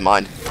take over his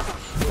mind.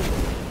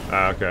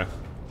 Ah, okay.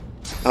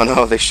 Oh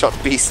no, they shot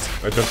Beast.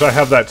 Wait, don't I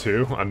have that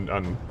too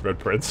on Red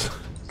Prince?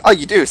 Oh,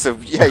 you do. So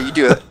yeah, you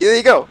do it. There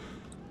you go.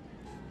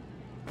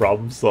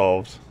 Problem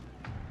solved.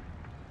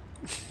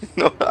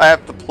 No, I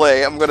have to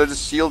play. I'm gonna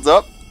just shields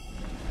up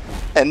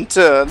and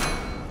turn.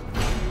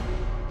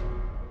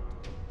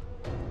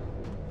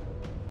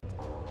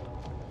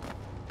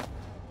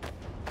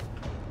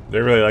 They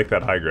really like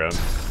that high ground.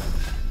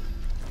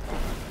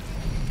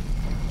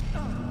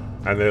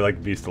 And they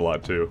like Beast a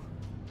lot too.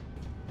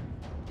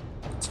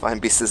 It's fine.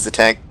 Beast is the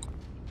tank.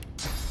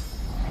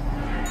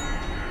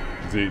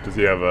 Does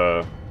he have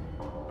a...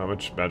 How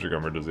much magic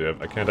armor does he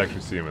have? I can't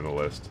actually see him in the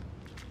list.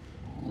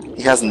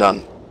 He has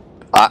none.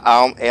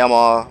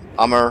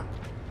 Armor,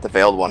 the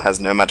Veiled one, has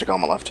no magic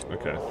armor left.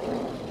 Okay.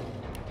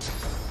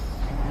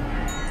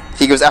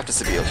 He goes after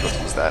Seville, so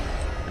let's use that.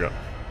 Yeah.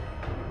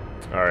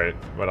 Alright,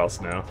 what else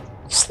now?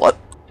 Slut.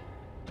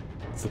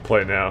 What's the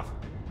play now?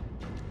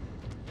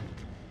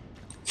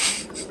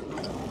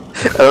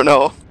 I don't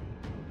know.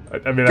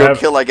 I mean, Go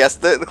kill, I guess.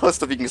 The close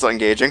stuff you can start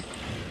engaging.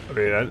 I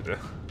mean,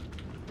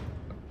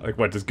 like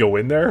what, just go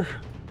in there?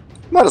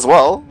 Might as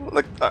well.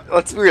 Like,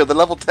 let's be real, the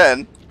level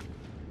 10.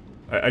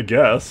 I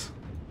guess.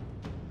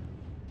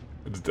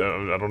 I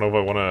don't know if I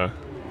want to...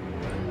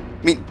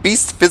 I mean,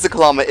 Beast's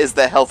physical armor is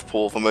their health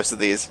pool for most of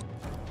these.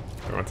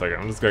 One second,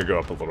 I'm just gonna go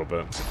up a little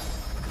bit.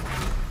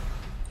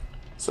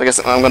 So I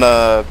guess I'm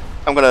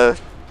gonna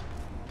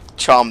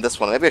charm this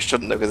one. Maybe I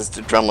shouldn't though, because it's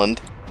adrenaline.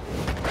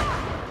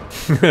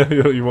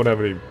 You won't have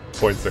any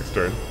points next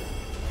turn.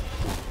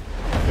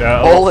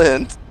 Yeah, All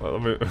in. Well,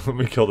 let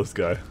me kill this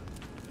guy. Why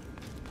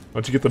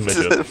don't you get the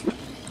midget?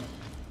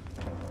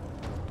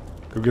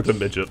 Go get the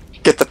midget.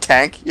 Get the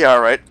tank? Yeah,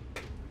 alright.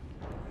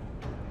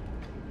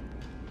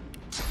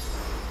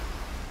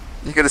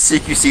 You gonna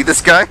CQC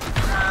this guy?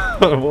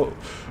 Well,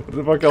 what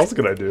the fuck else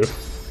can I do?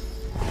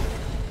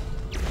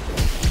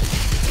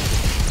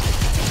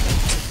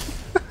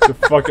 The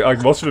fuck, I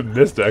must have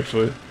missed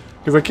actually,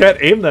 because I can't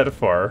aim that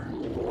far.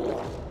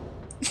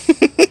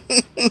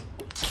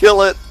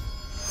 Kill it.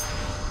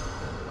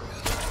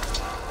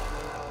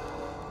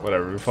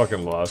 Whatever, we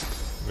fucking lost.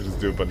 We just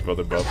do a bunch of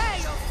other buffs.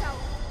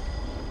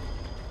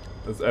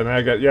 And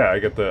I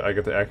get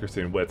the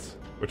accuracy and wits,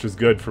 which is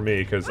good for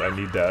me because I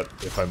need that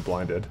if I'm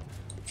blinded.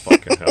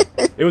 Fucking hell.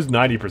 It was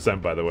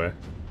 90% by the way.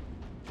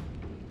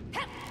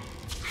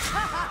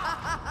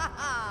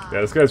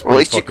 Yeah, this guy's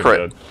pretty fucking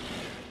good.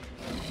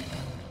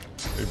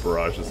 Let me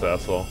barrage this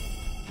asshole.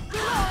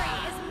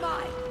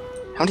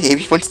 How many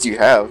AP points do you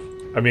have?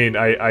 I mean,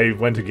 I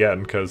went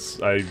again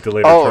because I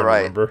delayed Oh, a turn, right.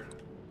 remember?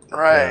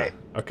 Right.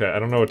 Yeah. Okay, I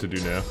don't know what to do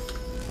now.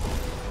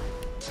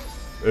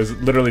 There's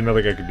literally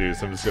nothing I can do,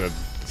 so I'm just gonna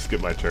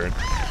skip my turn.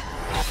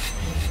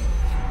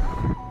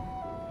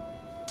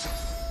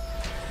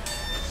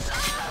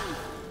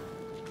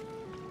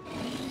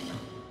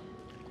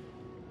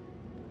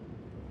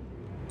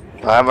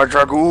 I'm a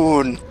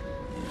dragoon.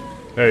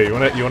 Hey, you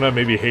wanna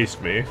maybe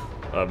haste me?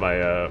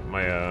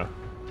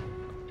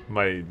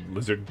 My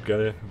lizard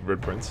guy,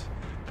 Red Prince,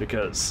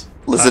 because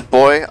Lizard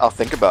boy, I'll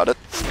think about it.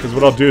 Because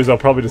what I'll do is I'll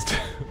probably just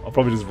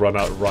run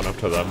up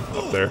to them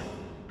up there.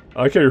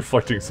 I like how you're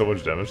reflecting so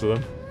much damage to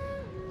them.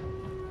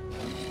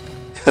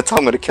 That's how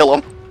I'm gonna kill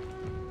him.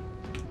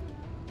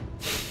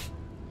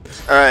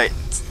 Alright.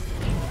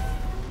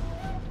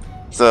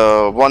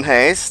 So, one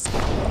haste,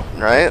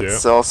 right? Yeah.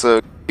 It's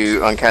also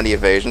do uncanny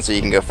evasion so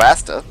you can go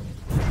faster.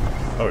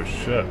 Oh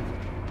shit.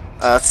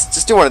 Let's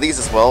just do one of these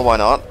as well, why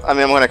not? I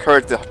mean, I'm gonna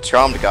encourage the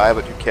charmed guy,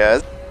 but who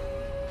cares?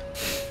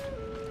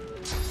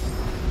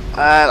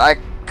 And I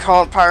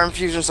can't power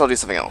infusion, so I'll do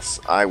something else.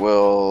 I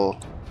will...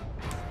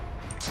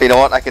 You know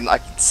what, I can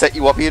set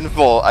you up even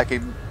more. I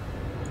can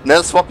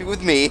never swap you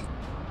with me.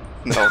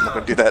 No, I'm not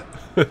gonna do that.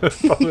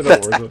 Probably not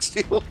That's worth it.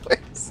 actually a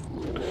waste.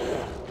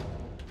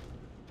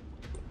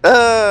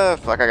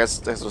 Fuck, I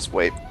guess I'll just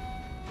wait.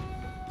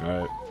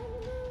 Alright.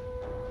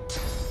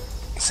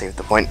 Save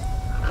the point.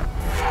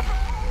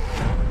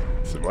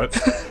 So what?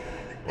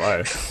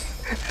 Why?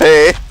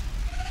 Hey!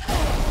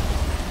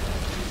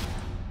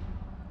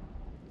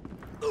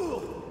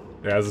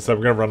 Yeah, as I said,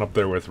 I'm gonna run up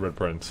there with Red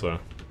Prince, so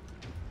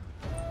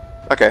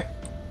Okay.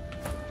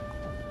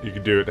 you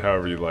can do it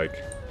however you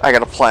like. I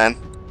got a plan.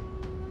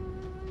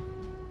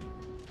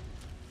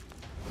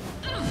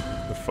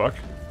 The fuck?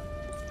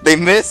 They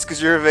miss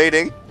because you're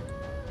evading.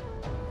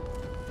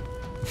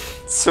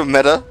 So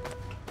meta.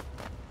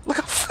 Look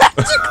how fast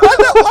you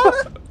climbed that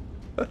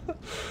ladder!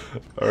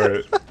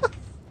 Alright.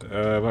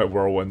 I might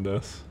whirlwind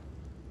this.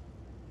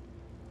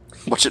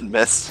 Watch it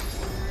miss.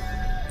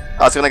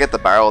 I was gonna get the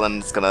barrel, then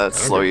it's gonna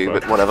slow give you, a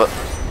but fuck. whatever.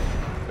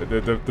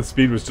 The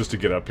speed was just to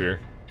get up here.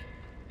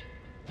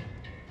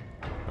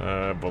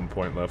 1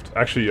 point left.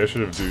 Actually, I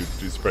should have do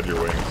spread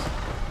your wings.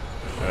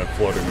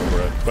 Floating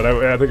over it. But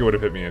I think it would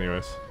have hit me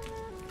anyways.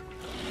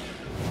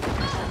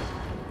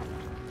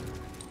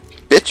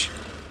 Bitch.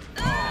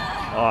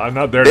 I'm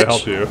not there to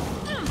help you.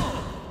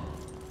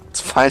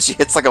 It's fine, she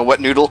hits like a wet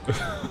noodle.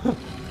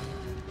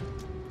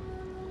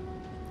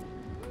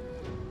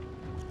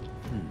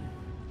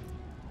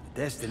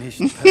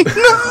 Destination. No,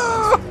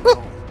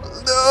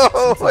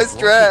 my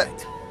strat.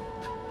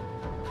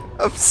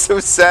 I'm so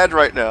sad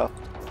right now.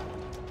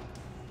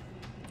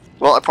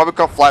 Well, I probably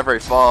can't fly very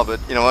far, but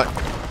you know what?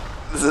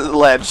 This is a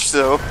ledge,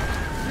 so.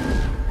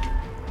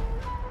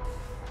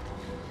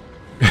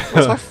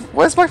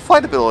 Where's my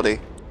flight ability?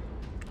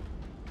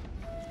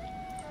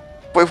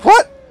 Wait,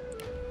 what?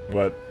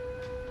 What?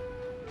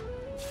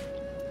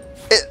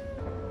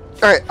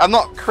 Alright, I'm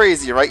not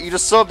crazy, right? You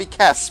just saw me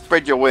cast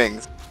Spread Your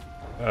Wings.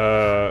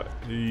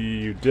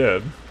 You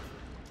did.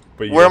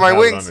 But you Where are don't my have it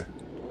wings? on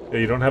you. Yeah,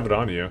 you don't have it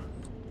on you.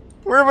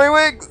 Where are my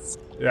wings?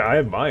 Yeah, I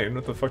have mine.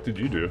 What the fuck did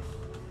you do?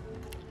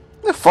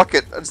 Yeah, fuck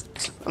it.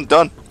 I'm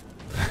done.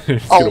 You're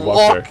just I'll gonna walk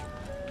walk. there.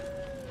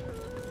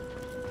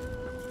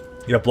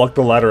 Yeah, block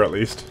the ladder at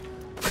least.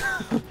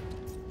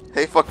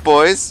 Hey, fuck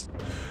boys.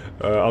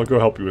 I'll go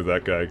help you with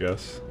that guy, I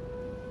guess.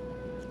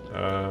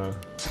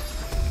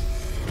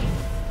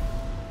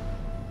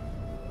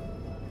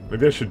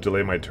 Maybe I should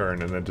delay my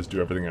turn and then just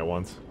do everything at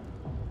once.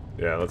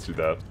 Yeah, let's do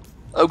that.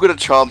 I'm gonna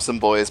charm some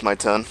boys, my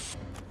turn.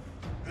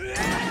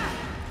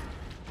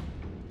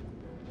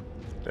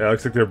 Yeah,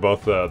 looks like they're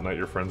both not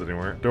your friends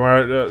anymore. Don't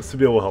worry,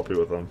 Sibyl will help you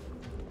with them.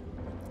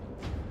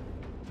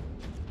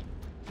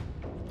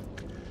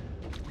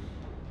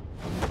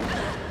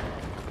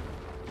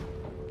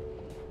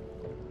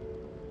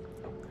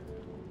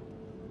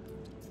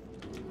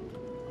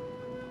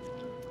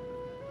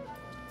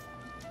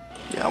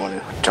 Yeah, I want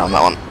to charm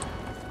that one.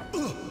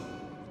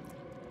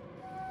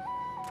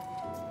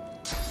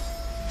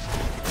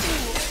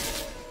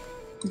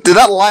 Did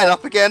that line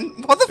up again?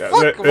 What the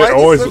fuck? Why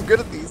are you so good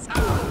at these?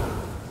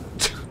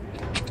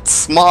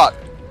 Smart.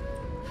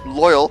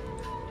 Loyal.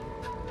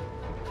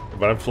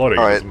 But I'm floating,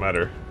 it doesn't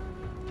matter.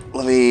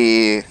 Let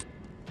me...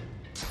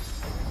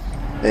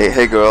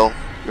 Hey girl.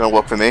 You wanna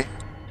work for me?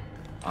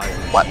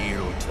 What?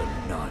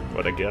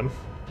 What, again?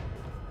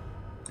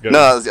 No,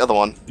 that was the other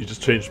one. You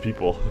just changed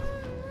people.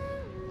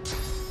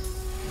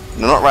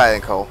 No, not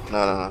Ryan Cole.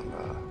 No.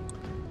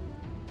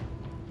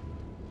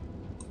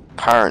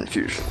 Power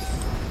infusion.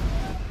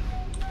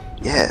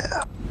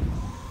 Yeah.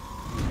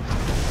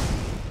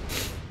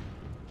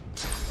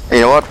 Hey,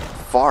 you know what?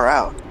 Far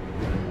out.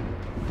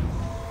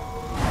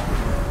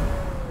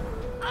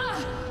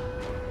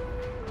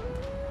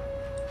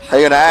 How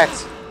you gonna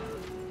act?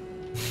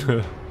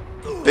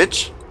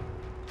 Bitch.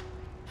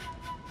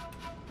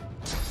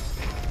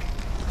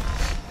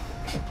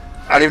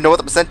 I don't even know what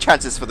the percent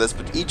chance is for this,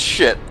 but eat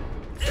shit.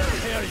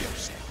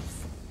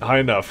 High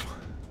enough.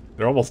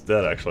 They're almost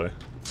dead, actually.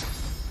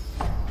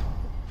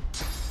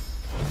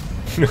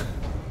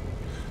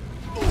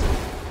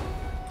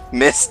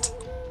 Missed.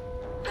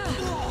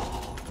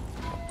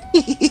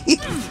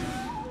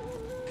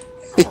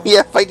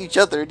 Yeah, fight each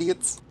other,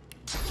 idiots.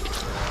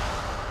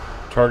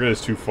 Target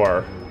is too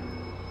far.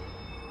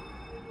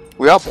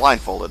 We are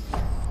blindfolded.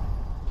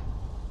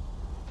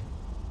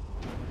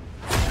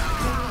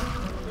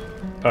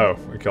 Oh,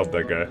 we killed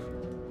that guy.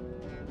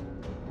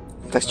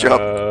 Nice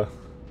job.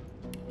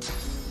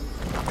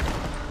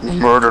 You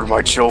murdered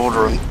my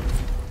children.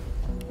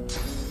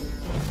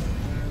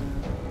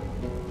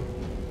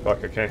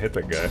 Fuck, I can't hit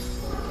that guy.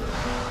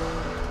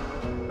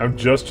 I'm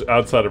just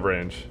outside of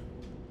range.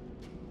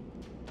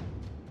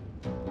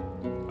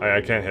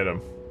 I can't hit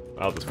him.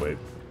 I'll just wait.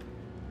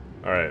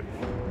 Alright.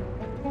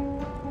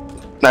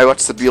 Now watch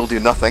Sabine do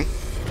nothing.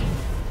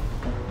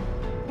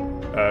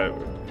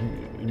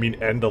 You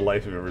mean end the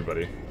life of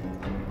everybody?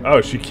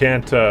 Oh, she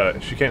can't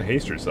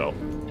haste herself.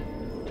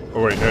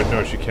 Oh wait,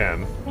 no, she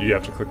can. You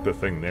have to click the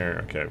thing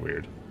there. Okay,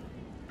 weird.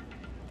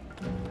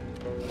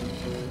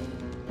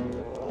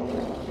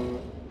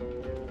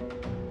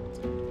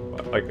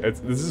 Like,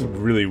 this is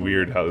really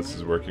weird how this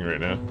is working right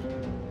now.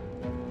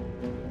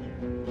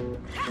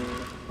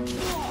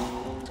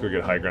 Let's go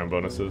get high ground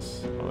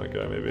bonuses on that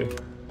guy, maybe.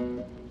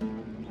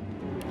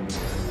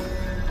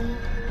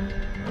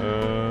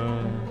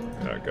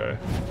 That guy.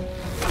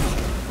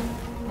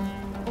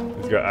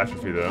 He's got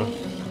atrophy though.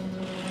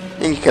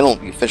 You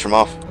can fish him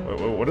off.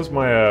 What is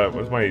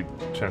my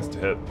chance to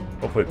hit?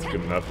 Hopefully it's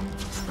good enough.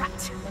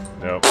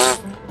 Nope.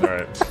 All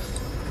right.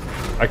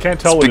 I can't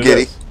tell what it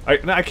is.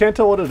 I can't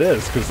tell what it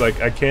is because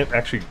like I can't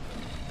actually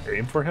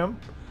aim for him.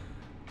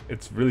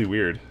 It's really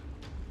weird.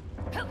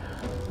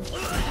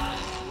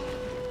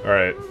 All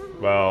right.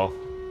 Well,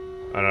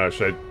 I don't know.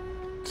 Should I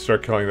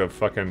start killing the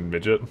fucking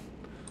midget?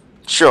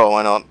 Sure,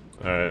 why not?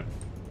 All right.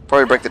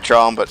 Probably break the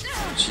charm, but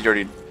she'd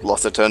already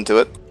lost her turn to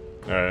it.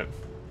 All right.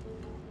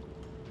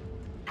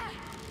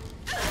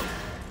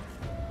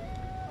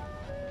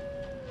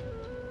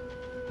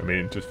 I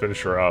mean, just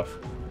finish her off.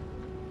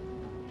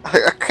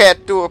 I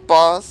can't do it,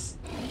 boss.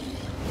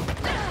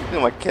 Who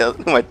am I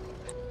killing?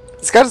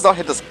 This guy does not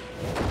hit this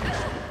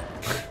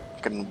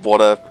fucking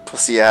water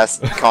pussy ass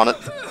con it.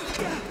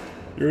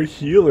 You're a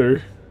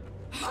healer.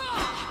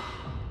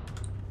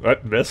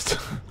 That missed.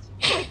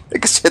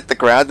 It just hit the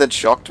ground, then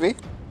shocked me.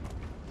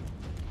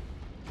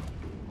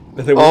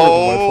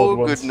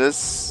 Oh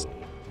goodness!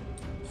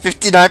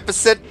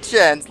 59%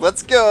 chance.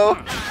 Let's go.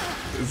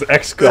 It's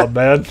XCOM,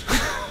 man.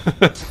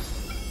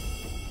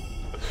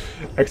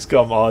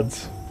 XCOM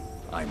odds.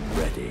 I'm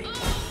ready.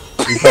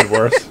 You've had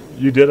worse.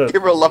 You did it.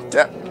 Give her a love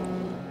tap.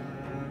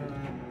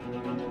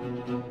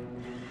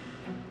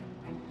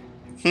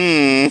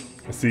 I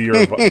see you're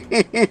a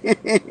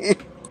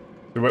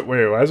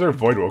wait, why is there a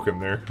void woke in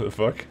there? The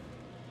fuck?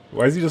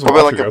 Why is he just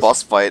Probably watching like a us?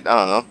 boss fight. I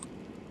don't know.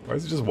 Why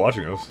is he just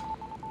watching us?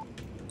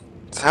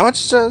 So how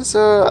much does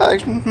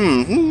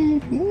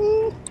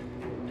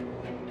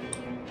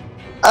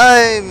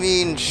I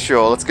mean,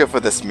 sure. Let's go for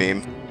this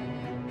meme.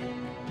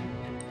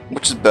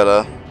 Which is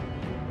better?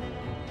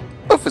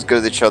 Both is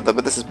good with each other,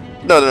 but this is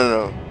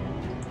no.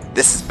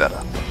 This is better.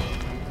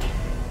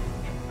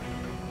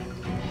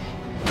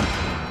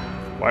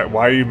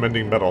 Why are you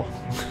mending metal?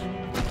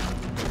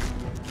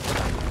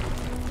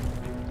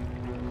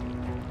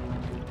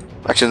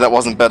 Actually, that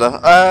wasn't better.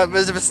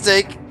 There's a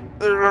mistake.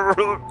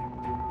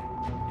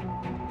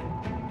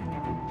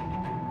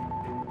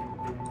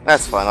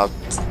 That's fine.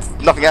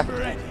 Nothing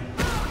happened.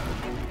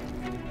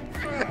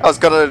 I was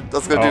gonna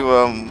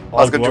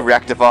do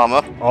reactive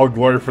armor. All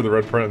glory for the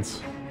Red Prince.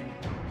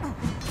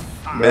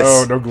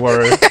 Miss. No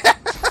glory.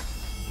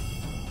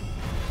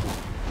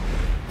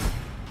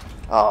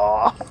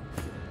 Aww.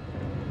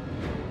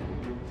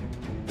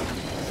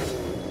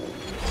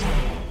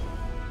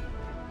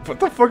 What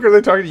the fuck are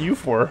they talking to you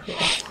for?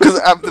 Because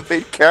I'm the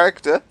main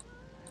character.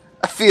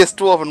 A fierce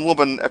dwarven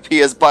woman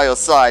appears by your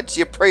side.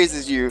 She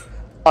appraises you,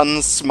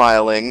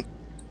 unsmiling.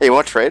 Hey, you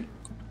want to trade?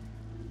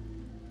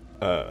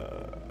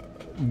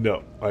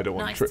 No, I don't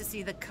want Nice to. to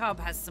see the cub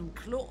has some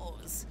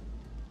claws.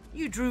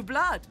 You drew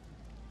blood.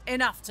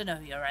 Enough to know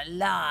you're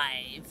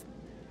alive.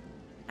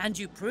 And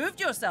you proved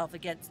yourself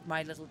against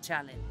my little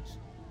challenge.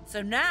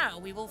 So now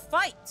we will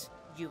fight,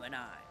 you and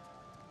I.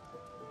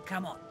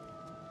 Come on,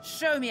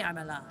 show me I'm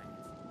alive.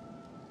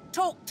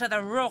 Talk to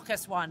the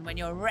raucous one when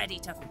you're ready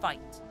to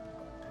fight.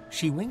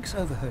 She winks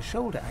over her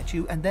shoulder at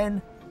you and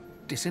then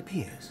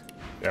disappears.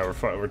 Yeah,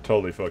 we're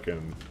totally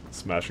fucking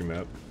smashing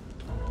that.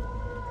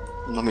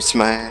 Let me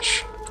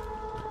smash.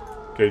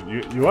 Okay,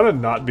 you want to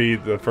not be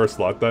the first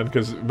slot then?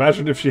 Because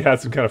imagine if she had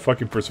some kind of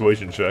fucking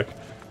persuasion check.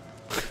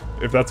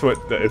 if that's what's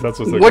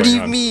What do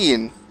you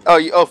mean?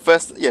 Oh,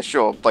 first, yeah,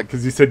 sure. Like,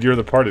 because you said you're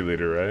the party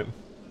leader, right?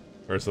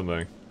 Or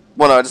something.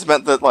 well, no, I just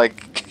meant that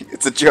like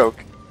it's a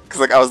joke. Because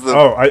like I was the.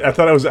 Oh, I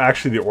thought it was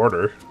actually the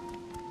order.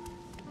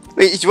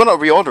 Wait, if you want to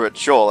reorder it,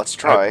 sure, let's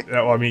try.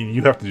 Well, I mean,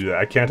 you have to do that.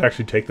 I can't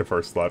actually take the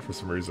first slot for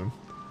some reason.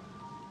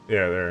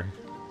 Yeah, there.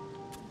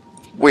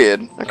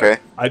 Weird. Okay.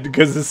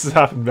 Because this has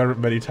happened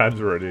many times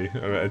already.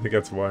 I think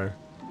that's why.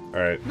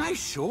 Alright.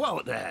 Nice show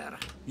out there.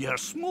 You're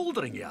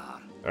smouldering, you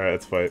are. Alright,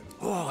 let's fight.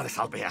 Oh,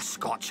 this'll be a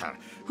scotcher.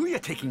 Who you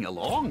taking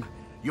along?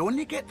 You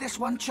only get this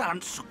one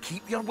chance, so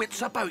keep your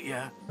wits about you.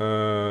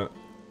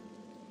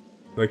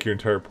 Like your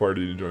entire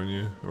party to join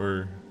you,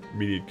 or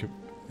immediate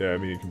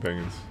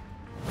companions.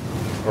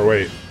 Or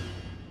wait,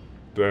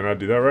 did I not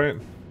do that right?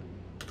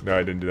 No,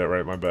 I didn't do that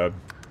right. My bad.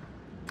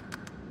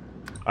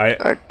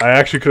 I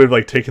actually could have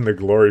like taken the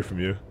glory from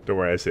you. Don't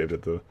worry, I saved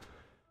it though.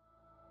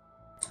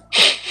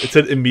 It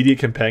said immediate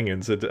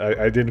companions.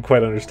 I didn't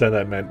quite understand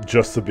that meant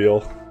just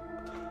Sabine.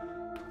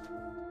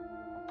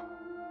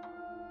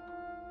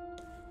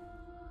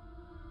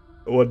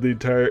 I wanted the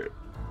entire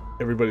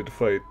everybody to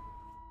fight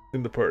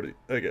in the party,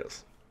 I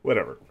guess.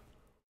 Whatever.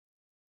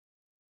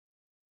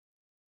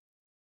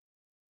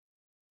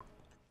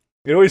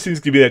 It always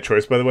seems to be that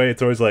choice, by the way.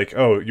 It's always like,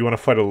 oh, you want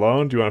to fight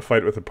alone? Do you want to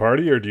fight with a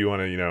party? Or do you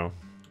want to, you know,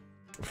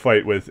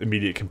 fight with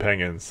immediate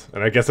companions?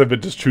 And I guess I've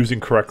been just choosing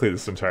correctly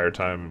this entire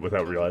time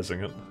without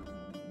realizing it.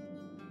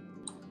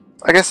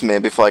 I guess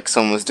maybe if like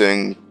someone was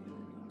doing,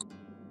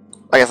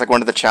 I guess like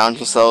wanted to challenge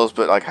themselves,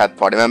 but like had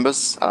party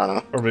members. I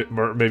don't know.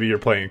 Or maybe you're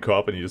playing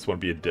co-op and you just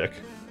want to be a dick.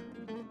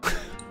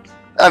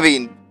 I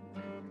mean,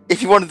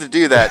 if you wanted to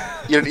do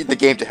that, you don't need the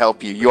game to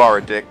help you. You are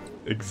a dick.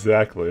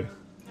 Exactly.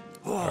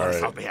 Oh,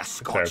 this'll be a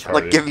scotcher.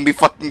 Like giving me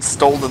fucking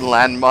stolen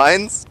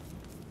landmines.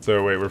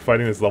 So wait, we're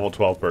fighting this level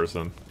 12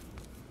 person.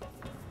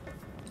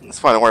 It's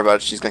fine, don't worry about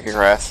it. She's gonna kick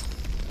her ass.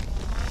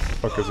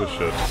 Fuck is this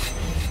shit?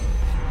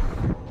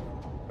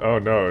 Oh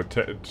no,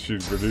 she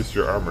reduced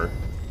your armor.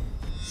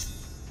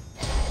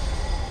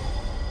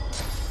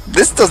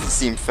 This doesn't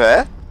seem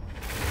fair.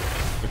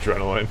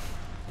 Adrenaline.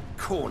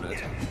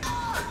 Cornered.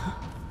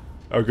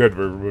 Oh good,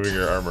 we're removing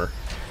your armor.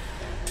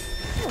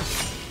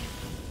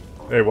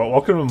 Hey, well,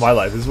 welcome to my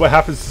life. This is what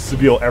happens to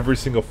Sabine every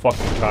single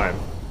fucking time.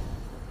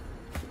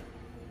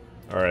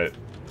 Alright.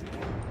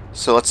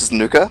 So let's just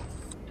nuke her?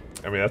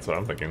 I mean, that's what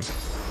I'm thinking.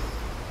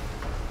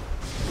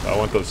 I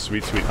want those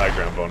sweet, sweet high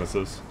ground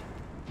bonuses.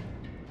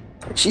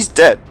 She's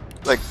dead.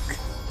 Like...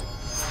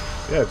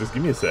 Yeah, just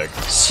give me a sec.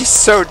 She's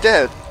so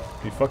dead.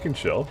 Can you fucking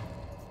chill?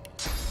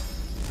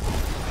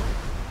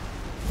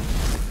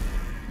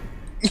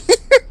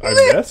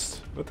 I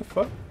missed? What the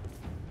fuck?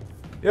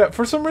 Yeah,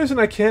 for some reason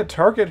I can't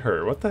target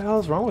her. What the hell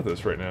is wrong with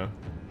this right now?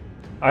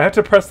 I have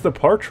to press the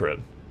portrait.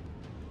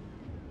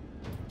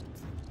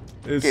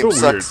 It's Game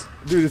so weird. sucks.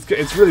 Dude,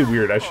 it's really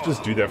weird. I should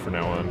just do that from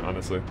now on,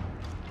 honestly.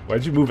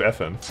 Why'd you move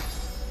FN?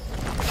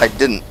 I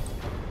didn't.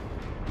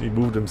 He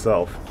moved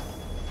himself.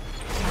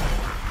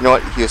 You know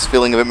what? He was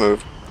feeling a bit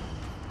moved.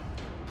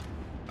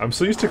 I'm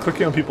so used to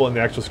clicking on people in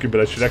the actual screen,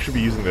 but I should actually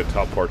be using the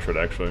top portrait,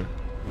 actually.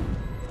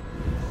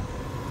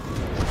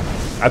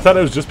 I thought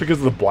it was just because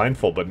of the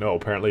blindfold, but no,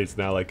 apparently it's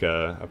now like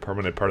a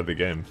permanent part of the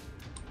game.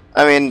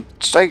 I mean,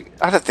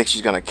 I don't think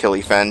she's gonna kill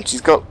Ethan. She's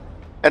got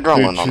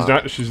adrenaline on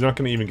her. She's not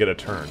gonna even get a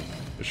turn.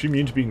 Is she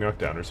immune to being knocked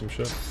down or some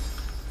shit?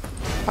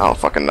 I don't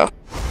fucking know.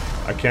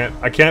 I can't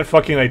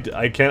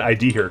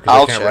ID her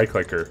because I can't right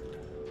click her.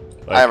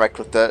 Like, I right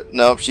clicked that.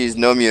 Nope, she's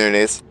no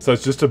immunities. So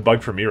it's just a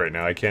bug for me right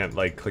now. I can't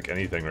like click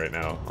anything right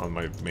now on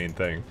my main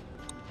thing.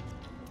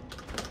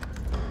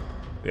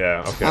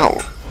 Yeah. Okay. Oh.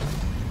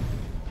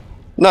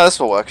 No, this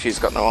will work. She's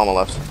got no armor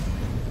left.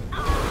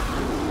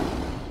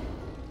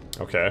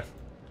 Okay.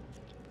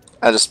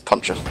 I just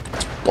punch her.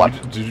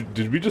 Blood.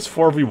 Did we just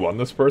 4v1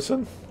 this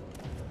person?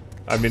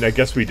 I mean, I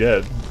guess we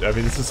did. I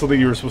mean, this is something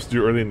you were supposed to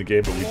do early in the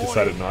game, but we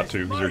decided not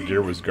to because your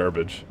gear was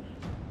garbage.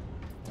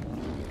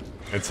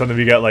 And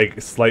suddenly we got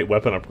like slight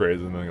weapon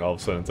upgrades, and then all of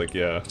a sudden it's like,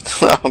 yeah.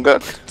 I'm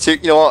good. So,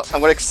 you know what? I'm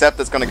gonna accept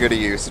that's gonna go to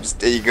you. So just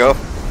there you go.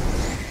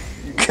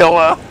 Kill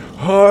her.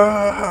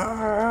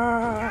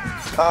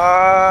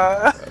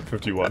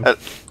 51.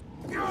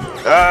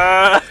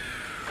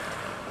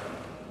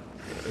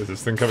 Is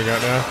this thing coming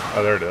out now?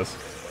 Oh, there it is. I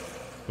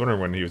was wondering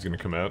when he was going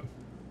to come out.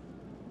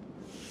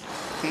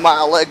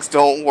 My legs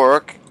don't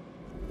work.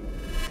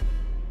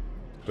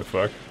 The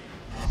fuck?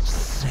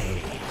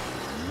 Say,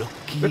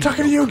 They're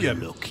talking to you again.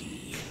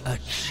 Looky, a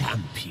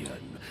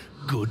champion,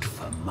 good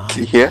for my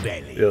Yeah.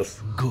 belly,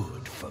 Yes.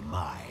 good for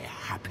my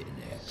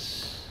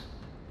happiness.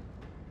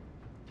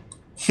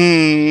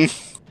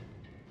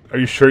 Are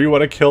you sure you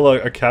want to kill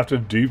a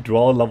captive deep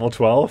dweller level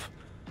 12?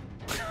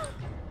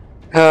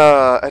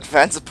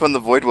 Advance upon the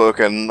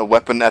Voidwoken, a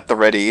weapon at the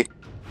ready.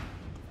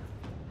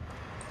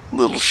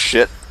 Little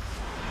shit.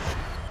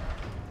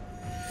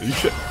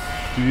 Did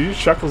you use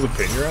Shackles of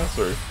Pain your ass,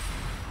 or?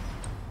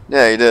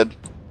 Yeah, he did.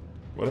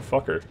 What a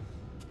fucker.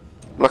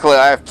 Luckily,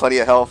 I have plenty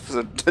of health,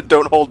 so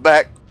don't hold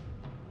back.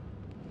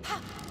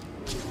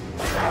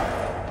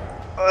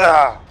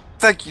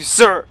 Thank you,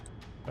 sir.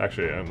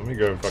 Actually, let me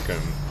go fucking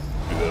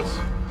do this.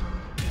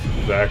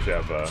 I actually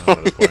have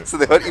another point. So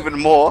they hurt even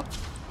more.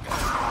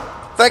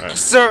 Thank you,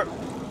 sir.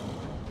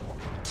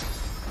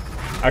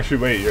 Actually,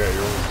 wait, yeah,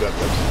 you're almost dead.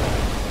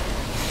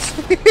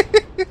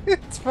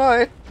 It's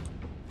fine.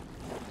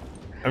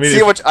 I mean, see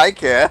how much I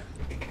care.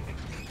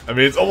 I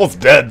mean, it's almost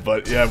dead,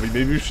 but yeah,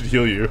 maybe we should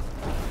heal you.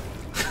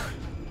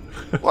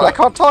 Well, I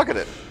can't target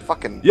it.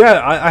 Fucking.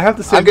 Yeah, I have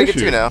the same I'm gonna issue.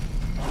 get you now.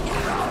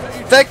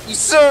 Thank you,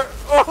 sir.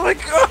 Oh my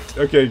god.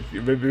 Okay,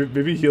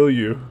 maybe heal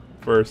you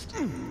first.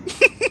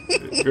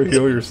 Go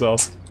heal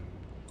yourself.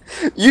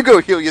 You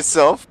go heal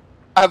yourself.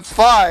 I'm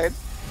fine.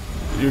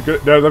 You go.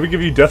 No, let me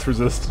give you death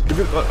resist. Give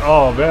me,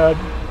 oh man.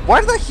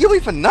 Why did I heal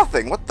you for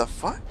nothing? What the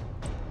fuck?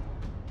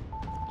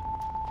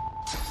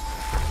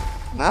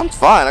 Nah, I'm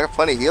fine. I got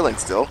plenty of healing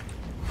still.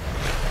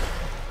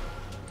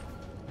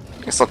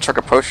 Guess I'll chuck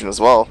a potion as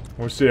well.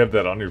 What do you have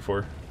that on you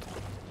for?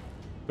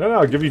 No,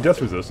 I'll give you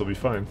death resist. It'll be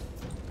fine.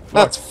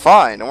 That's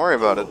fine. Don't worry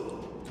about it.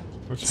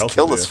 Which Just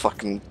kill this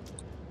fucking.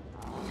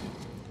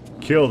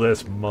 Kill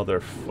this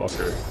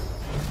motherfucker.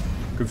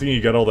 Good thing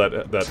you got all that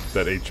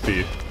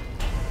HP.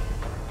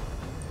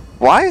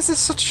 Why is this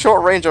such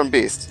short range on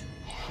Beast?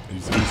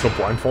 He's so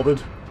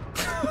blindfolded?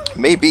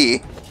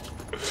 Maybe.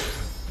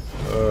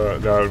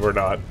 No, we're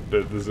not.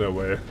 There's no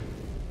way.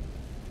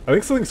 I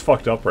think something's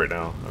fucked up right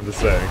now. I'm just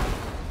saying.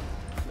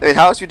 I mean,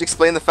 how else would you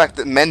explain the fact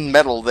that Men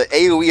Metal, the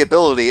AoE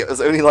ability,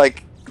 is only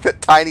like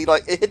that tiny,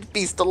 like it hit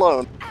Beast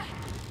alone?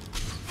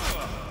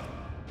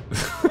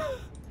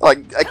 like,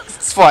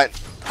 it's fine.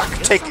 I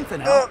can take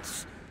something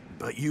else,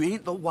 but you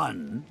ain't the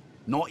one.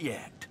 Not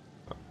yet.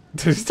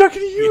 He's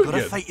talking to you You've got to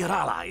again. fight your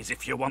allies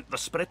if you want the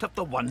spirit of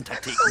the one to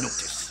take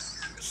notice.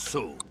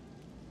 So,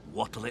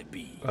 what'll it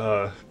be?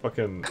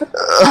 Fucking. But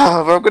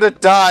I'm gonna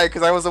die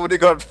because I was the one who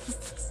got.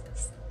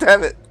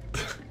 Damn it.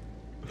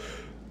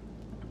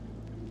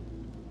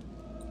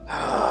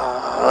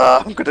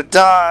 I'm gonna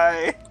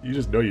die. You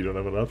just know you don't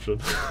have an option.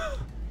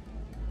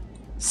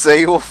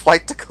 Say you will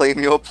fight to claim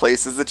your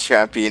place as the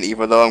champion,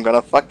 even though I'm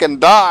gonna fucking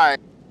die.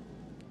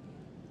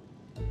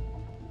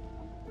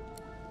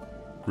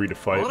 Agree to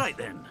fight. Alright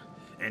then.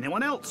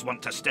 Anyone else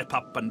want to step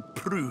up and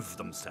prove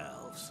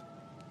themselves?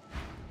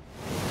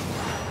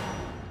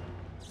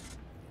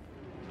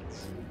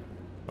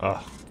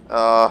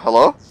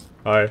 Hello?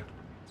 Hi.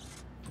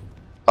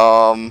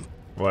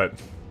 What? Okay,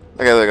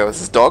 there we go. Is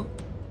this dog?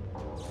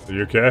 Are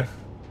you okay?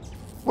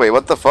 Wait,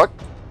 what the fuck?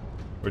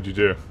 What'd you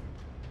do?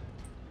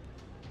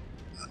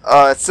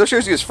 It still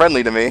shows you as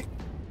friendly to me.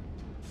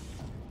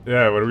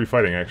 Yeah, what are we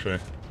fighting, actually?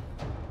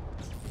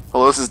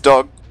 Hello, this is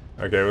dog.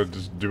 Okay, we'll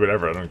just do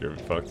whatever. I don't give a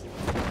fuck.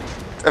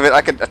 I mean,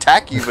 I can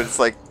attack you, but it's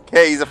like,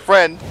 hey, he's a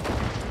friend.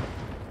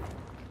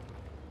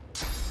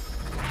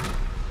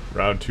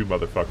 Round 2,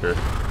 motherfucker.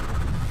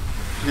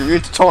 You're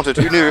immune to taunted,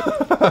 who knew?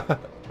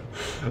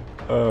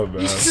 Oh,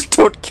 man. Just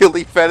don't kill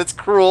Ethan, it's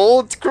cruel.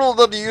 It's cruel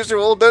and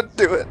unusual, don't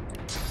do it.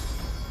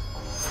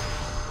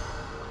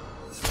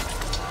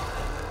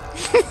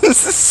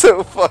 This is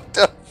so fucked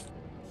up.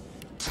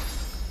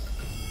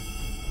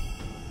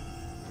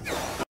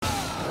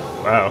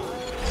 Wow.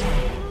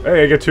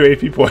 Hey, I get 2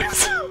 AP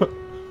points.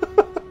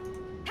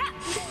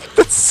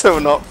 That's so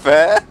not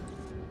fair.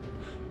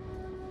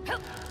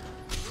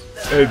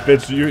 Hey,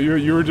 bitch,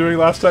 you were doing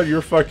last time? You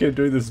were fucking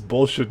doing this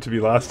bullshit to me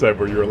last time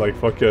where you were like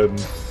fucking...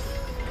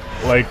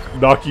 like,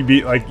 knocking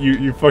me... like,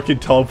 you fucking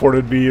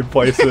teleported me in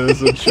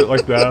places and shit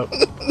like that.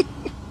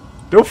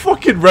 Don't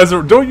fucking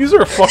don't use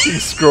our fucking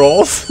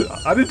scrolls!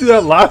 I didn't do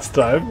that last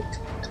time.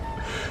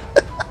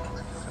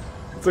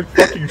 It's like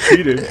fucking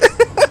cheating.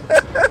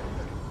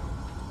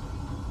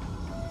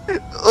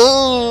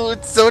 Oh,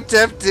 it's so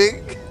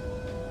tempting.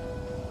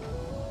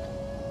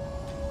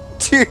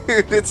 Dude,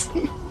 it's...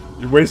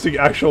 You're wasting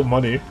actual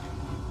money.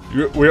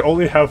 We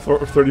only have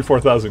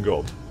 34,000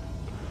 gold.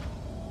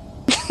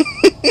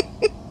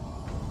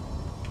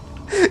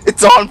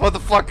 It's on,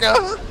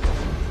 motherfucker!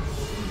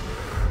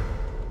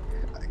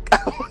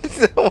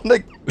 I want to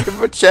give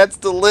him a chance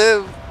to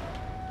live.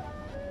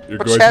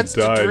 You're A going chance to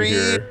die to in dream.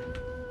 here.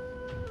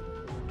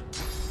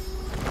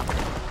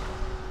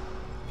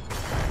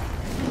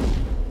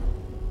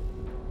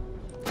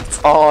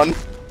 It's on.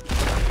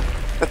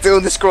 That's the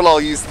only scroll I'll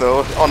use,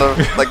 though. On a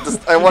like, this,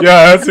 I want.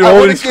 Yeah, that's the I only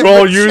wanna give him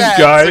scroll a used, chance,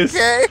 guys.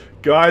 Okay?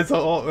 Guys,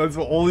 that's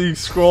the only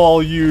scroll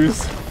I'll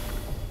use.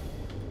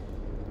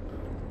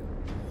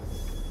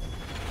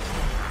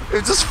 It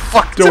was just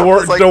fucked Don't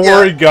up. It's like, don't yeah,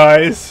 worry,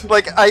 guys.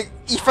 Like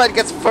Ifad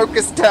gets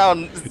focused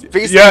down. It's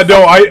basically Yeah,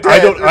 no, I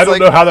dead. don't It's like,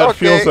 know how that okay.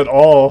 feels at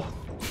all.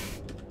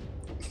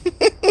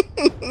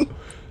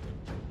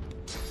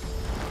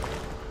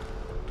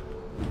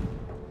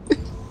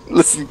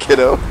 Listen,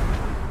 kiddo.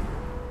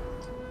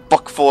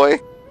 Buckboy.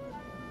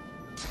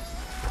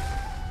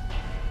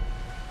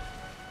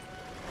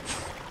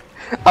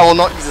 I will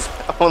not use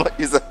I will not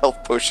use a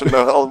health potion.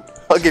 No,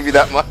 I'll give you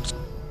that much.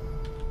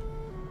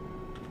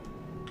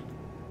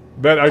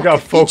 Man, I got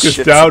Fucking focused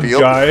shit, down,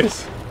 Spiel.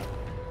 guys.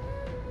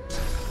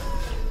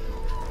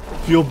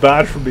 Feel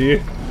bad for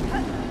me.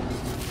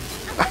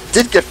 I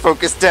did get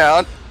focused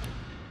down.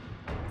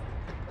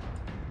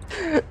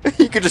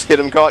 You could just hit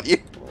him, can't you?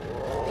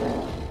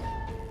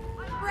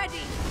 I'm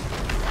ready.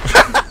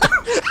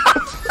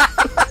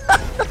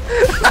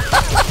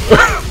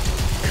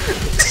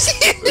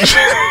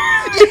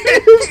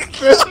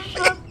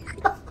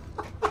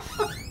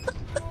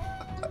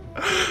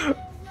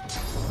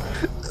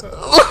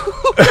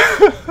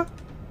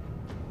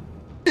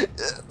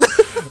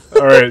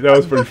 Alright, that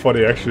was pretty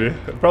funny actually.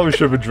 I probably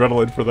should have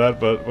adrenaline for that,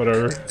 but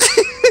whatever.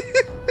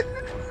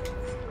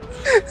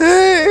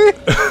 Hey!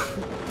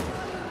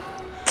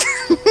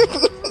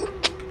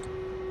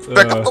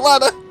 Back up the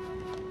ladder!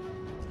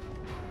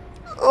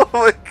 Oh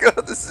my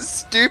god, this is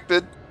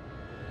stupid.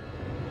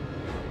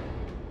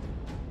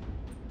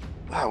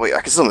 Oh wait,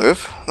 I can still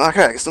move.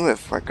 Okay, I can still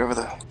move. Right, go over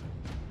there.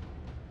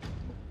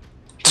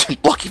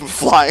 Block you from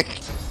flying.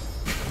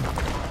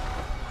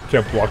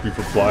 Can't block me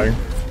from flying.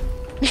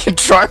 You can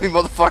try me,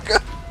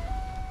 motherfucker.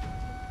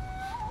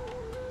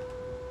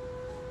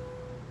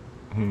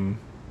 Hmm.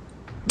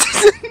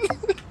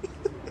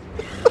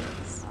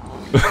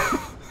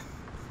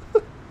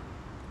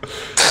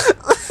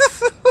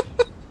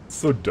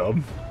 So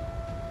dumb.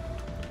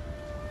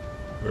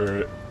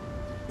 Alright.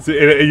 See,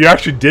 you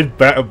actually did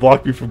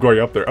block me from going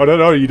up there. Oh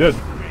no, you did.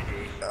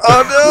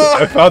 Oh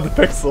no! I found the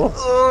pixel.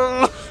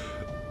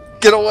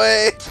 Get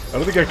away! I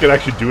don't think I can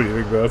actually do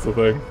anything though, that's the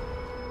thing.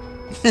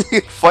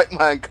 You fight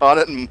my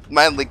incarnate in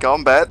manly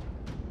combat.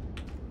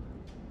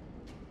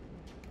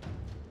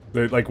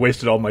 They like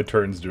wasted all my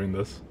turns doing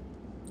this.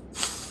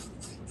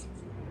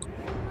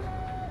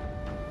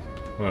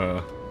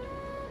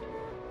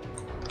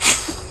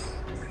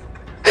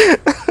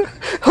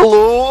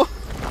 Hello?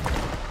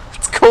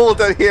 It's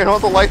cold out here and all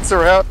the lights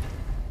are out.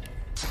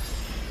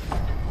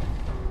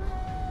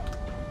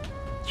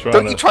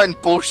 Don't you try and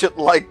bullshit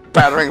like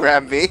battering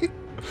ram me.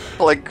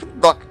 Like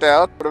knocked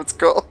out, whatever it's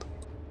called.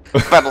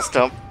 Battle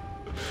stump.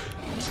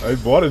 I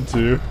wanted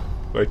to,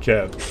 but I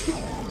can't.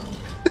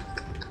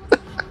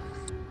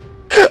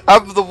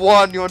 I'm the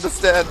one, you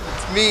understand?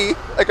 It's me.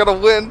 I gotta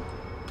win.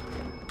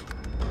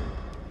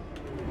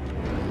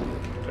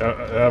 I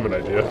have an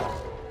idea.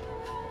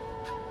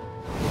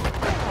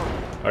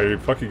 Oh, you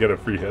fucking get a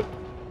free hit.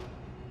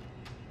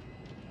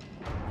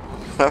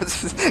 No,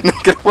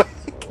 get away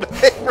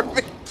from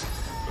me.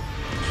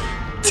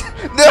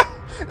 No!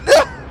 No!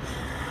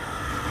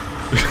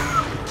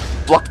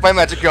 Blocked by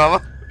magic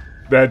armor.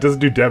 Nah, it doesn't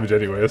do damage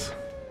anyways.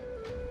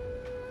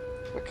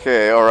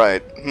 Okay,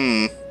 alright.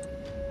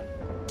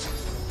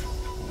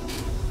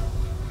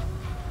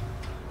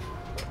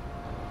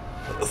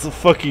 That's a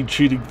fucking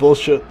cheating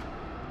bullshit.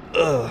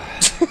 Ugh.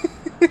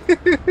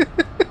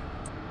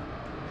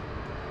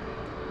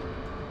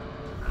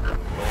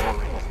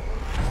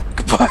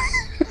 Goodbye.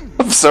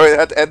 I'm sorry I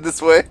had to end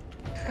this way.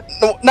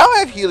 No, now I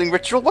have healing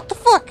ritual. What the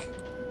fuck?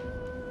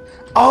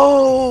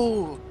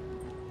 Oh!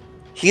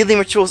 Healing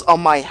rituals on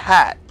my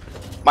hat.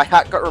 My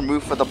hat got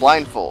removed for the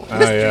blindfold.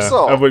 Missed your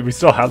soul. Oh, wait, we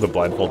still have the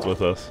blindfolds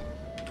with us.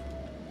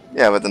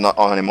 Yeah, but they're not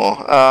on anymore.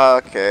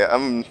 Okay, I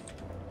mean...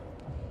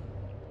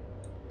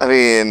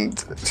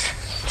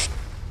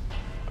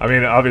 I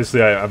mean,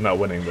 obviously I'm not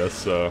winning this,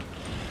 so...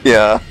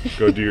 Yeah.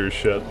 Go do your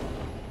shit.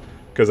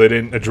 Because I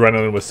didn't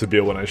adrenaline with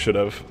Sabille when I should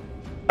have.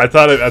 I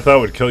thought it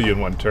would kill you in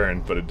one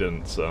turn, but it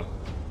didn't, so...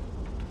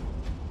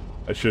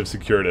 I should have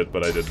secured it,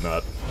 but I did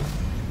not.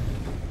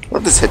 What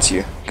if this hits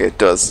you? Okay, it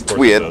does. It's Of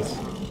course weird. it does.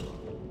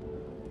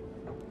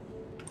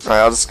 Alright,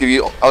 I'll just give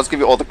you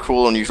all the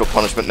cruel and unusual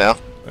punishment now.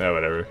 Yeah,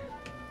 whatever.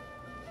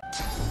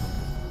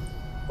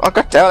 Oh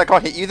god damn it, I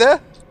can't hit you there?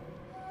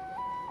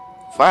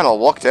 Fine, I'll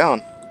walk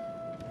down.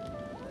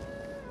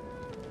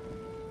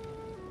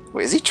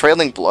 Wait, is he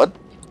trailing blood?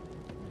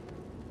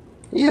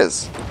 He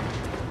is.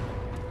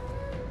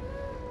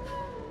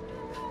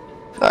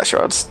 Ah,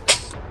 sure, I'll just...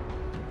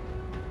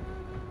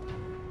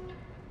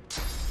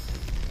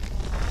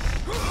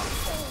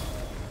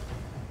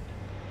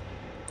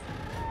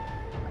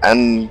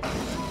 And...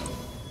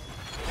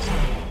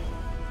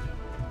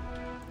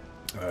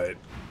 Alright.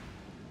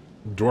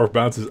 Dwarf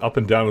bounces up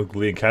and down with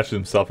glee and catches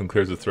himself and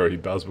clears his throat. He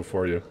bows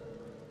before you.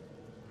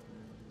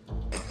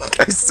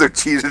 I'm so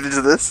cheated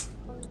into this.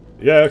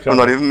 Yeah, okay. I'm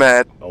not even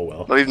mad. Oh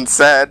well. Not even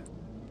sad.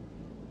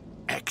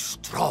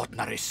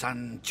 Extraordinary,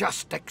 son.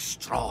 Just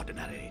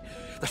extraordinary.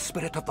 The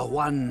spirit of the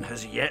One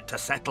has yet to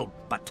settle,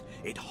 but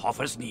it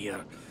hovers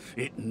near.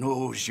 It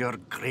knows your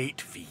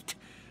great feat.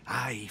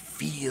 I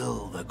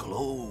feel the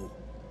glow.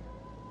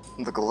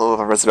 The glow of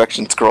a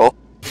resurrection scroll.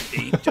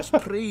 Ain't just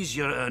praise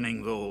you're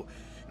earning, though.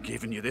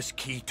 Giving you this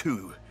key,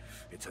 too.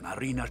 It's an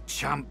arena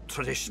champ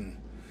tradition.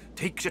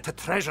 Takes you to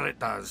treasure, it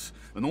does.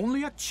 And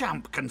only a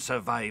champ can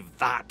survive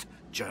that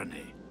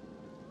journey.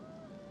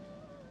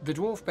 The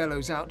dwarf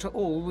bellows out to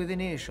all within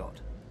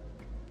earshot.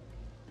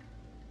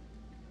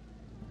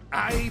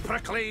 I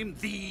proclaim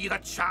thee the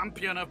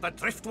champion of the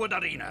Driftwood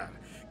Arena.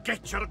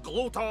 Get your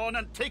gloat on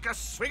and take a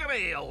swig of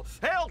ale.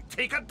 Hell,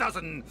 take a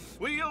dozen.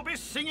 We'll be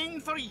singing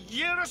for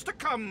years to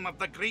come of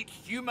the great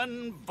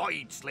human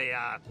Void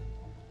Slayer.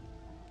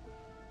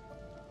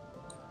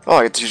 Oh,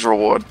 I get to use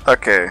reward.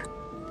 Okay.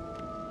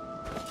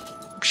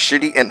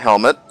 Shitty int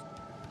helmet.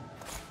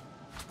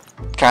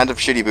 Kind of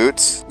shitty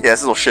boots. Yeah,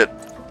 this is all shit.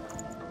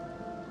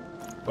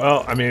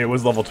 Well, I mean, it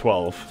was level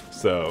 12,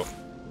 so...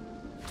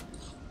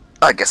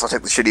 I guess I'll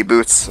take the shitty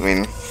boots. I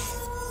mean...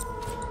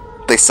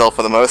 They sell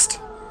for the most.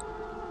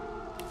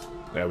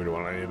 Yeah, we don't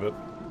want any of it.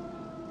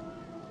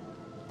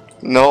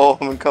 No,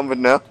 I'm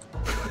incumbent now.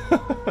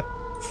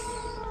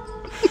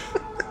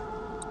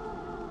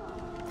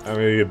 I'm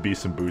gonna get B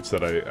some boots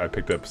that I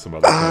picked up some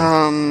other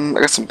times.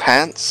 I got some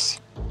pants.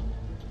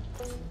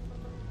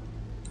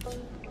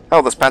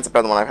 Oh, those pants are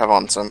better than what I have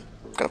on, so I'm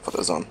gonna put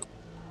those on.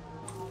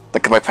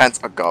 Like, my pants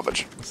are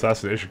garbage.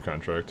 Assassination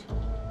contract.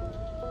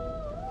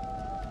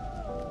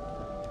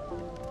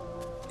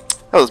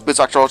 Oh, those boots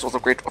are actually also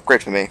great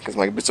upgrade for me, because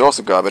my boots are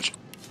also garbage.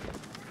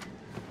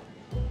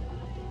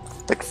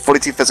 Like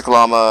 42 physical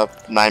armor,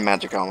 9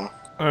 magic armor.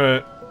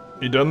 Alright,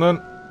 you done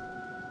then?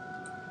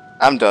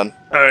 I'm done.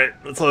 Alright,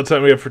 that's all the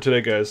time we have for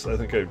today, guys. I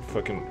think I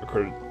fucking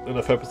recorded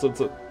enough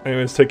episodes.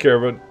 Anyways, take care,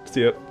 everyone.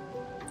 See ya.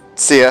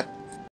 See ya.